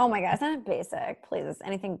 Oh my God, it's not basic. Please, it's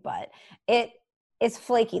anything but. It's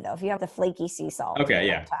flaky though. If you have the flaky sea salt. Okay,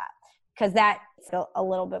 yeah. Because that's a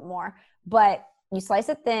little bit more. But you slice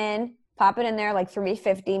it thin, pop it in there like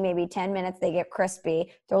 350, maybe 10 minutes. They get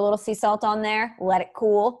crispy. Throw a little sea salt on there. Let it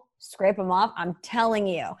cool. Scrape them off. I'm telling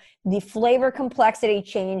you, the flavor complexity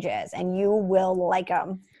changes and you will like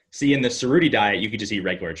them. See, in the Cerruti diet, you could just eat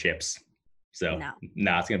regular chips. So,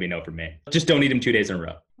 no, it's going to be no for me. Just don't eat them 2 days in a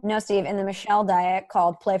row. No, Steve, in the Michelle diet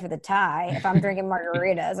called Play for the Tie, if I'm drinking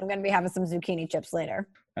margaritas, I'm going to be having some zucchini chips later.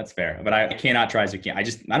 That's fair. But I cannot try zucchini.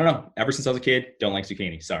 I don't know. Ever since I was a kid, don't like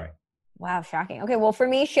zucchini. Sorry. Wow, shocking. Okay, well, for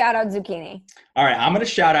me, shout out zucchini. All right, I'm going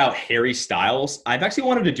to shout out Harry Styles. I've actually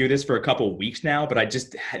wanted to do this for a couple of weeks now, but I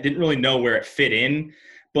just didn't really know where it fit in.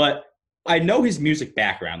 But I know his music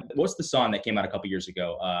background. What's the song that came out a couple years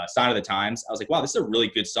ago? Sign of the Times. I was like, wow, this is a really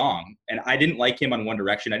good song. And I didn't like him on One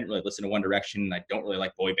Direction. I didn't really listen to One Direction. I don't really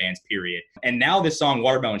like boy bands, period. And now this song,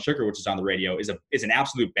 Watermelon Sugar, which is on the radio, is an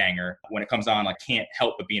absolute banger. When it comes on, I can't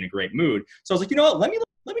help but be in a great mood. So I was like, you know what?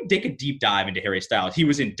 Let me take a deep dive into Harry Styles. He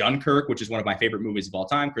was in Dunkirk, which is one of my favorite movies of all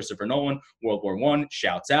time. Christopher Nolan, World War I,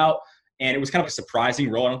 shouts out. And it was kind of a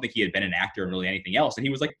surprising role. I don't think he had been an actor in really anything else. And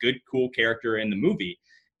he was like a good, cool character in the movie.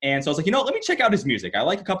 And so I was like, you know, let me check out his music. I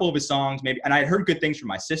like a couple of his songs, maybe. And I had heard good things from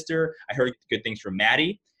my sister. I heard good things from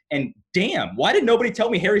Maddie. And damn, why did nobody tell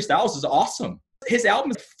me Harry Styles is awesome? His album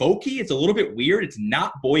is folky. It's a little bit weird. It's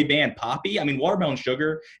not boy band poppy. I mean, Watermelon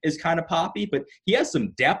Sugar is kind of poppy, but he has some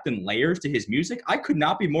depth and layers to his music. I could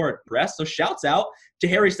not be more impressed. So shouts out to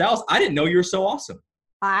Harry Styles. I didn't know you were so awesome.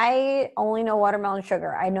 I only know Watermelon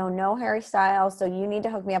Sugar. I know no Harry Styles, so you need to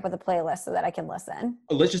hook me up with a playlist so that I can listen.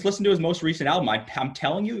 Let's just listen to his most recent album. I'm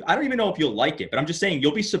telling you, I don't even know if you'll like it, but I'm just saying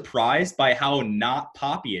you'll be surprised by how not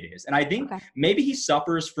poppy it is. And I think maybe he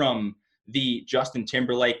suffers from the Justin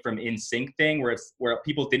Timberlake from NSYNC thing where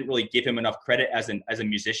people didn't really give him enough credit as a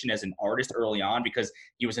musician, as an artist early on because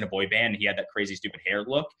he was in a boy band and he had that crazy stupid hair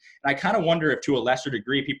look. And I kind of wonder if to a lesser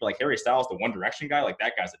degree, people like Harry Styles, the One Direction guy, like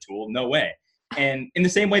that guy's a tool. No way. And in the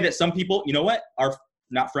same way that some people, you know what, are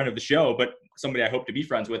not friend of the show, but somebody I hope to be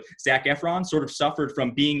friends with, Zac Efron sort of suffered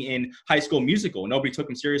from being in High School Musical. Nobody took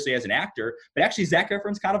him seriously as an actor, but actually Zac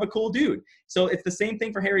Efron's kind of a cool dude. So it's the same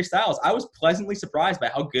thing for Harry Styles. I was pleasantly surprised by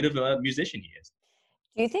how good of a musician he is.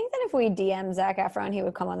 Do you think that if we DM Zac Efron, he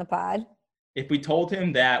would come on the pod? If we told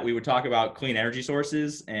him that we would talk about clean energy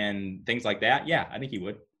sources and things like that, yeah, I think he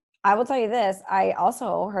would. I will tell you this. I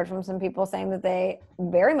also heard from some people saying that they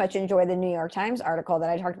very much enjoy the New York Times article that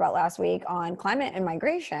I talked about last week on climate and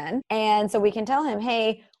migration. And so we can tell him,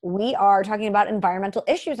 hey, we are talking about environmental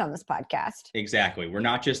issues on this podcast. Exactly. We're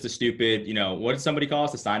not just the stupid, what did somebody call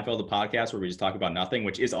us? The Seinfeld of podcast where we just talk about nothing,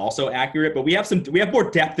 which is also accurate, but we have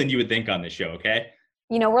more depth than you would think on this show. Okay.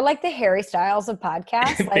 We're like the Harry Styles of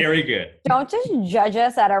podcasts. Like, very good. Don't just judge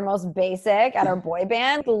us at our most basic, at our boy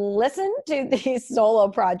band. Listen to these solo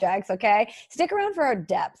projects, okay? Stick around for our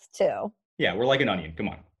depth, too. Yeah, we're like an onion. Come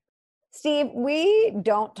on. Steve, we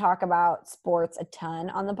don't talk about sports a ton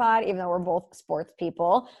on the pod, even though we're both sports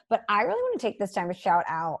people. But I really want to take this time to shout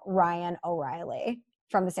out Ryan O'Reilly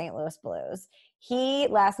from the St. Louis Blues. He,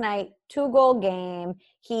 last night, 2-goal game.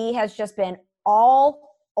 He has just been all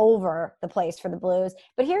over the place for the Blues.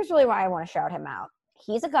 But here's really why I want to shout him out.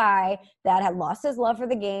 He's a guy that had lost his love for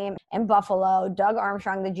the game in Buffalo. Doug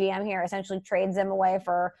Armstrong, the GM here, essentially trades him away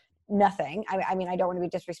for nothing. I mean, I don't want to be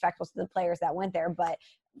disrespectful to the players that went there, but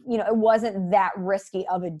it wasn't that risky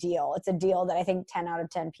of a deal. It's a deal that I think 10 out of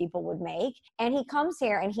 10 people would make. And he comes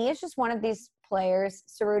here and he is just one of these players,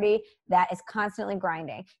 Cerruti, that is constantly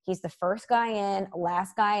grinding. He's the first guy in,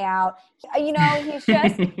 last guy out.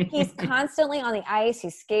 He's constantly on the ice.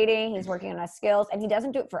 He's skating. He's working on his skills, and he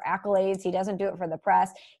doesn't do it for accolades. He doesn't do it for the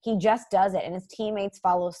press. He just does it, and his teammates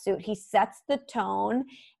follow suit. He sets the tone,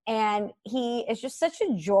 and he is just such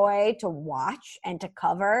a joy to watch and to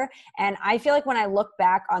cover. And I feel like when I look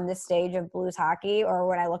back on this stage of Blues hockey, or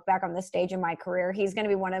when I look back on this stage in my career, he's going to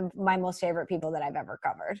be one of my most favorite people that I've ever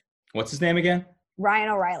covered. What's his name again?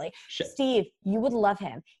 Ryan O'Reilly. Steve, you would love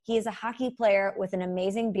him. He is a hockey player with an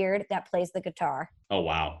amazing beard that plays the guitar. Oh,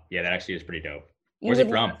 wow. Yeah, that actually is pretty dope. Where's he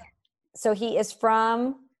from? So he is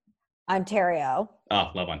from Ontario.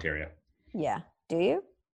 Oh, love Ontario. Yeah. Do you?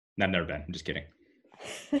 I've never been. I'm just kidding.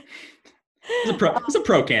 It's a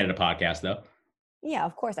pro Canada podcast, though. Yeah,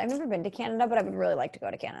 of course. I've never been to Canada, but I would really like to go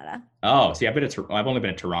to Canada. Oh, see, I've only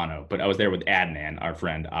been to Toronto, but I was there with Adnan, our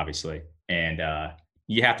friend, obviously. And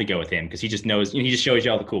you have to go with him because he just knows, he just shows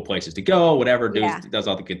you all the cool places to go, whatever, does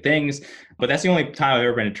all the good things. But that's the only time I've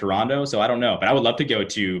ever been to Toronto, so I don't know. But I would love to go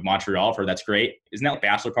to Montreal for that's great. Isn't that like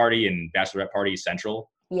Bachelor Party and Bachelorette Party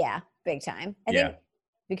Central? Yeah, big time. I think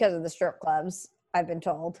because of the strip clubs, I've been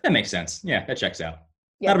told. That makes sense. Yeah, that checks out.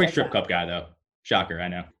 Not a big strip club guy, though. Shocker, I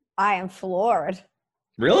know. I am floored.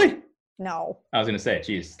 Really? No. I was going to say,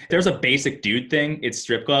 geez. There's a basic dude thing. It's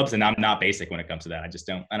strip clubs, and I'm not basic when it comes to that. I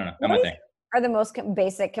don't know. Not my thing. Are the most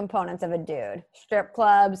basic components of a dude? Strip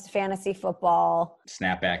clubs, fantasy football.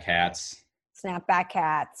 Snapback hats.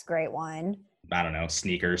 Great one. I don't know.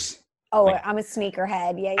 Sneakers. Oh, I'm a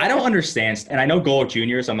sneakerhead. Yeah. I don't understand. And I know Goal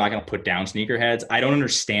Junior, so I'm not going to put down sneakerheads. I don't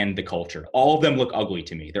understand the culture. All of them look ugly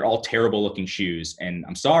to me. They're all terrible looking shoes. And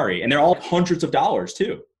I'm sorry. And they're all hundreds of dollars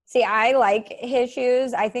too. See, I like his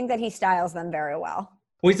shoes. I think that he styles them very well.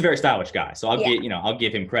 Well, he's a very stylish guy, so I'll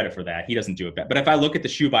give him credit for that. He doesn't do it bad. But if I look at the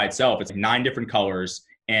shoe by itself, it's 9 different colors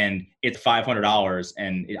and it's $500,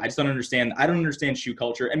 and I just don't understand. I don't understand shoe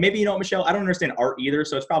culture. And maybe, Michelle, I don't understand art either,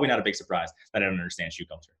 so it's probably not a big surprise that I don't understand shoe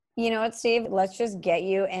culture. You know what, Steve? Let's just get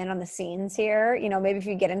you in on the scenes here. Maybe if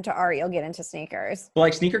you get into art, you'll get into sneakers. Well,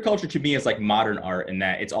 like sneaker culture to me is like modern art in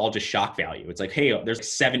that it's all just shock value. It's like, hey,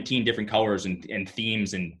 there's 17 different colors and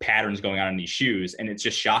themes and patterns going on in these shoes, and it's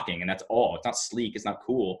just shocking, and that's all. It's not sleek. It's not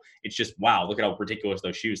cool. It's just, wow, look at how ridiculous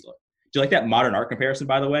those shoes look. Do you like that modern art comparison,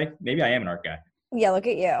 by the way? Maybe I am an art guy. Yeah, look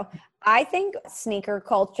at you. I think sneaker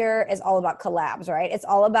culture is all about collabs, right? It's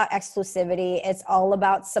all about exclusivity. It's all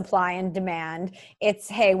about supply and demand. It's,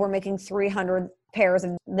 hey, we're making 300 pairs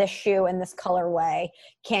of this shoe in this colorway.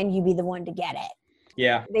 Can you be the one to get it?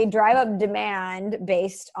 Yeah. They drive up demand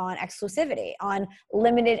based on exclusivity, on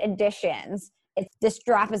limited editions. This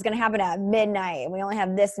drop is going to happen at midnight. We only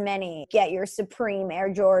have this many. Get your Supreme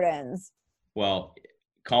Air Jordans. Well,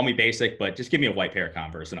 call me basic, but just give me a white pair of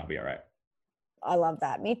Converse and I'll be all right. I love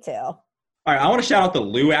that. Me too. All right. I want to shout out the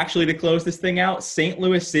Lou actually to close this thing out. St.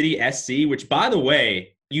 Louis City SC, which, by the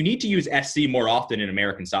way, you need to use SC more often in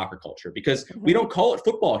American soccer culture because we don't call it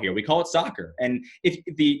football here. We call it soccer. And if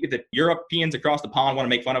the Europeans across the pond want to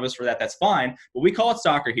make fun of us for that, that's fine. But we call it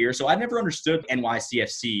soccer here. So I never understood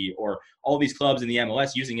NYCFC or all these clubs in the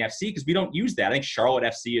MLS using FC because we don't use that. I think Charlotte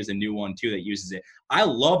FC is a new one too that uses it. I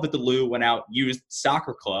love that the Lou went out, used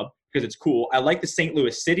soccer club because it's cool. I like the St.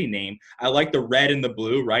 Louis City name. I like the red and the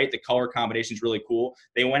blue, right? The color combination is really cool.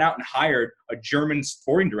 They went out and hired a German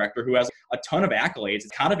sporting director who has a ton of accolades.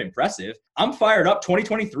 It's kind of impressive. I'm fired up.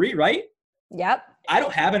 2023, right? Yep. I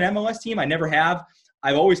don't have an MLS team. I never have.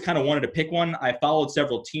 I've always kind of wanted to pick one. I followed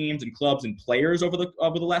several teams and clubs and players over the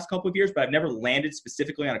last couple of years, but I've never landed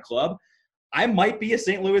specifically on a club. I might be a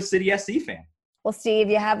St. Louis City SC fan. Well, Steve,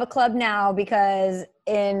 you have a club now because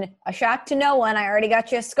in a shock to no one, I already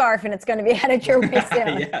got you a scarf and it's going to be headed your way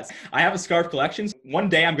soon. Yes, I have a scarf collection. One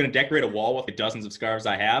day I'm going to decorate a wall with the dozens of scarves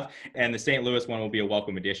I have, and the St. Louis one will be a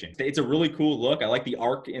welcome addition. It's a really cool look. I like the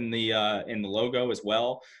arc in the logo as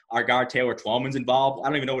well. Our guard Taylor Twellman's involved. I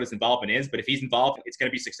don't even know what his involvement is, but if he's involved, it's going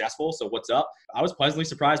to be successful. So what's up? I was pleasantly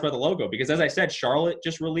surprised by the logo because, as I said, Charlotte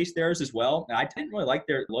just released theirs as well, and I didn't really like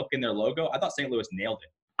their look and their logo. I thought St. Louis nailed it.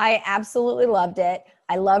 I absolutely loved it.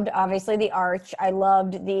 I loved, obviously, the arch. I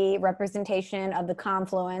loved the representation of the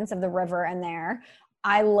confluence of the river in there.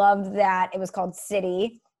 I loved that it was called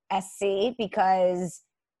City SC because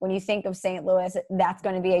when you think of St. Louis, that's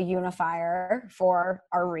going to be a unifier for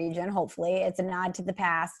our region, hopefully. It's a nod to the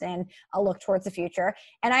past and a look towards the future.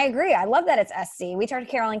 And I agree. I love that it's SC. We talked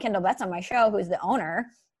to Carolyn Kendall Betts on my show, who's the owner,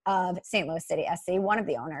 of St. Louis City SC, one of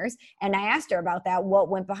the owners. And I asked her about that, what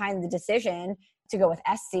went behind the decision to go with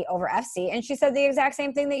SC over FC. And she said the exact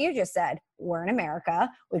same thing that you just said. We're in America.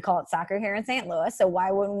 We call it soccer here in St. Louis. So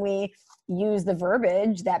why wouldn't we use the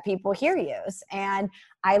verbiage that people here use? And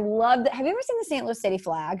I love that. Have you ever seen the St. Louis City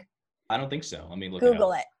flag? I don't think so. Let me look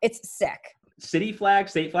Google it. It's sick. City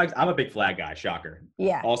flags, state flags. I'm a big flag guy. Shocker.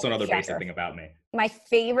 Yeah. Also another shocker. basic thing about me. My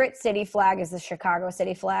favorite city flag is the Chicago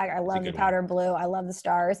City flag. I love the powder blue. I love the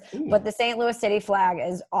stars. Ooh. But the St. Louis City flag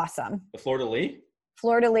is awesome. The fleur-de-lis?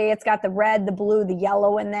 Fleur-de-lis. It's got the red, the blue, the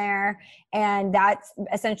yellow in there. And that's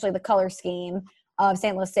essentially the color scheme of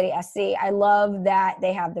St. Louis City SC. I love that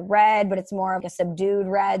they have the red, but it's more of a subdued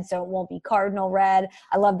red, so it won't be cardinal red.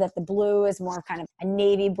 I love that the blue is more of kind of a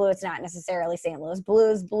navy blue. It's not necessarily St. Louis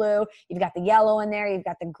Blues blue. You've got the yellow in there. You've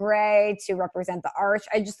got the gray to represent the arch.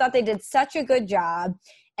 I just thought they did such a good job.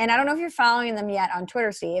 And I don't know if you're following them yet on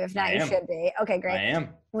Twitter, Steve. If not, you should be. Okay, great. I am.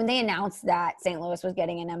 When they announced that St. Louis was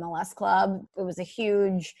getting an MLS club, it was a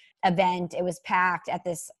huge event. It was packed at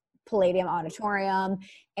this Palladium Auditorium,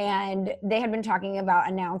 and they had been talking about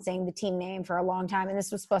announcing the team name for a long time, and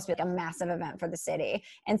this was supposed to be like a massive event for the city.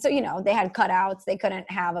 And so, you know, they had cutouts. They couldn't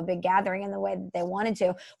have a big gathering in the way that they wanted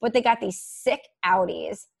to, but they got these sick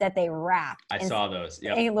Audis that they wrapped. I saw those.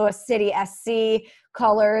 Yep. St. Louis City SC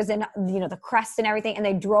colors and, you know, the crest and everything, and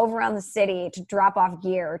they drove around the city to drop off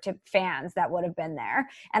gear to fans that would have been there.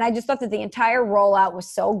 And I just thought that the entire rollout was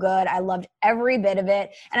so good. I loved every bit of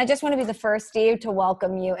it. And I just want to be the first, Steve, to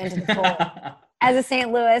welcome you into the fold as a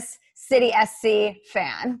St. Louis City SC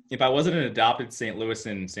fan. If I wasn't an adopted St.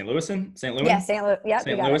 Louisan, Yeah, St. Louis. Yep,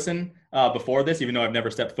 St. Louisan before this, even though I've never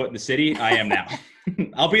stepped foot in the city, I am now.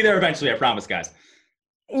 I'll be there eventually, I promise, guys.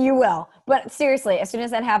 You will. But seriously, as soon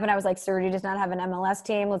as that happened, I was like, Surdy does not have an MLS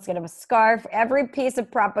team. Let's get him a scarf. Every piece of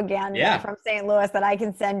propaganda from St. Louis that I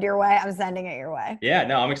can send your way, I'm sending it your way. Yeah,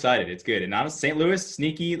 no, I'm excited. It's good. And honestly, St. Louis,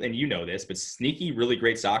 sneaky, and you know this, but sneaky, really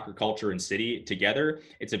great soccer culture and city together.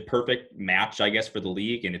 It's a perfect match, I guess, for the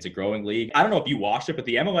league, and it's a growing league. I don't know if you watched it, but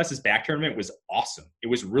the MLS's back tournament was awesome. It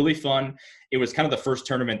was really fun. It was kind of the first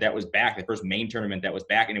tournament that was back, the first main tournament that was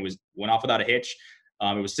back, and it went off without a hitch.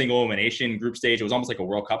 It was single elimination group stage. It was almost like a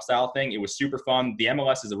World Cup style thing. It was super fun. The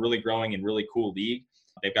MLS is a really growing and really cool league.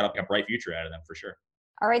 They've got a bright future out of them for sure.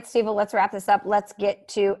 All right, Steve, let's wrap this up. Let's get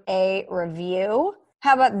to a review.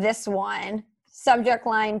 How about this one? Subject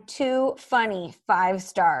line, too funny, 5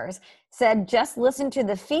 stars. Said, just listen to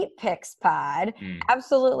the Feet Picks pod.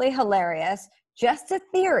 Absolutely hilarious. Just a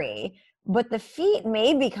theory. But the feet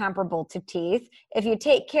may be comparable to teeth. If you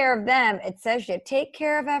take care of them, it says you take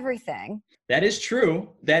care of everything. That is true.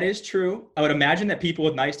 That is true. I would imagine that people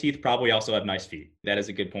with nice teeth probably also have nice feet. That is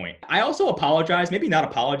a good point. I also apologize, maybe not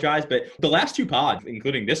apologize, but the last 2 pods,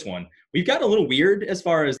 including this one, we've gotten a little weird as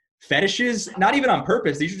far as fetishes, not even on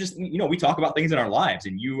purpose. These are just, you know, we talk about things in our lives,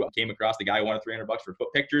 and you came across the guy who wanted $300 for foot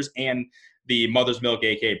pictures and the mother's milk,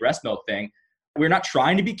 aka breast milk thing. We're not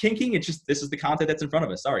trying to be kinky. It's just, this is the content that's in front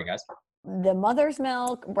of us. Sorry, guys. The mother's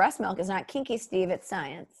milk, breast milk is not kinky, Steve. It's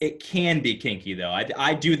science. It can be kinky, though.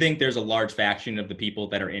 I do think there's a large faction of the people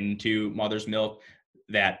that are into mother's milk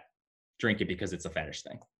that drink it because it's a fetish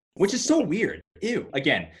thing, which is so weird. Ew.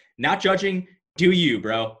 Again, not judging. Do you,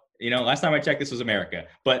 bro? You know, last time I checked, this was America.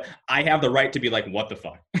 But I have the right to be like, what the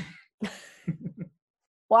fuck?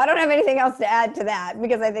 Well, I don't have anything else to add to that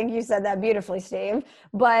because I think you said that beautifully, Steve.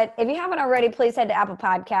 But if you haven't already, please head to Apple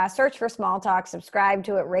Podcasts, search for Small Talk, subscribe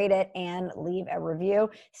to it, rate it, and leave a review.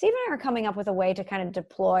 Steve and I are coming up with a way to kind of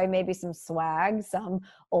deploy maybe some swag, some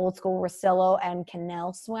old school Rosillo and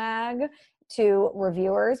Cannell swag to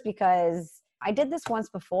reviewers, because I did this once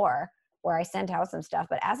before where I sent out some stuff.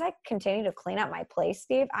 But as I continue to clean up my place,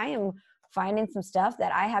 Steve, I am finding some stuff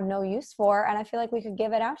that I have no use for, and I feel like we could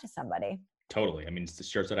give it out to somebody. Totally. I mean, it's the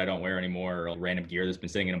shirts that I don't wear anymore, or random gear that's been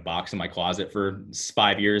sitting in a box in my closet for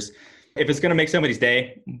 5 years. If it's going to make somebody's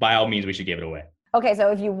day, by all means, we should give it away. Okay,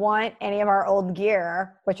 so if you want any of our old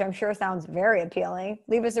gear, which I'm sure sounds very appealing,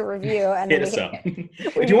 leave us a review. And hit us up.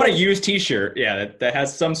 If you want a used t-shirt, that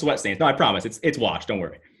has some sweat stains. No, I promise. It's washed. Don't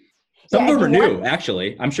worry. Some of them are new,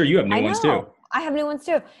 actually. I'm sure you have new ones too. I have new ones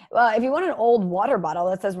too. If you want an old water bottle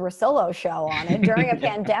that says Rosillo Show on it during a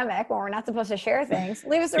pandemic when we're not supposed to share things,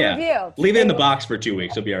 leave us a review. Leave it in the box for 2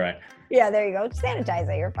 weeks. It'll be all right. Yeah, there you go. Sanitize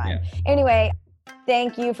it. You're fine. Yeah. Anyway,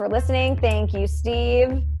 thank you for listening. Thank you,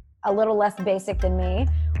 Steve. A little less basic than me.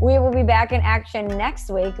 We will be back in action next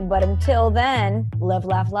week. But until then, live,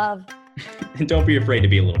 laugh, love. And don't be afraid to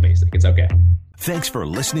be a little basic. It's okay. Thanks for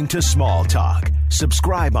listening to Small Talk.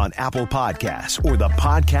 Subscribe on Apple Podcasts or the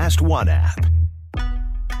Podcast One app.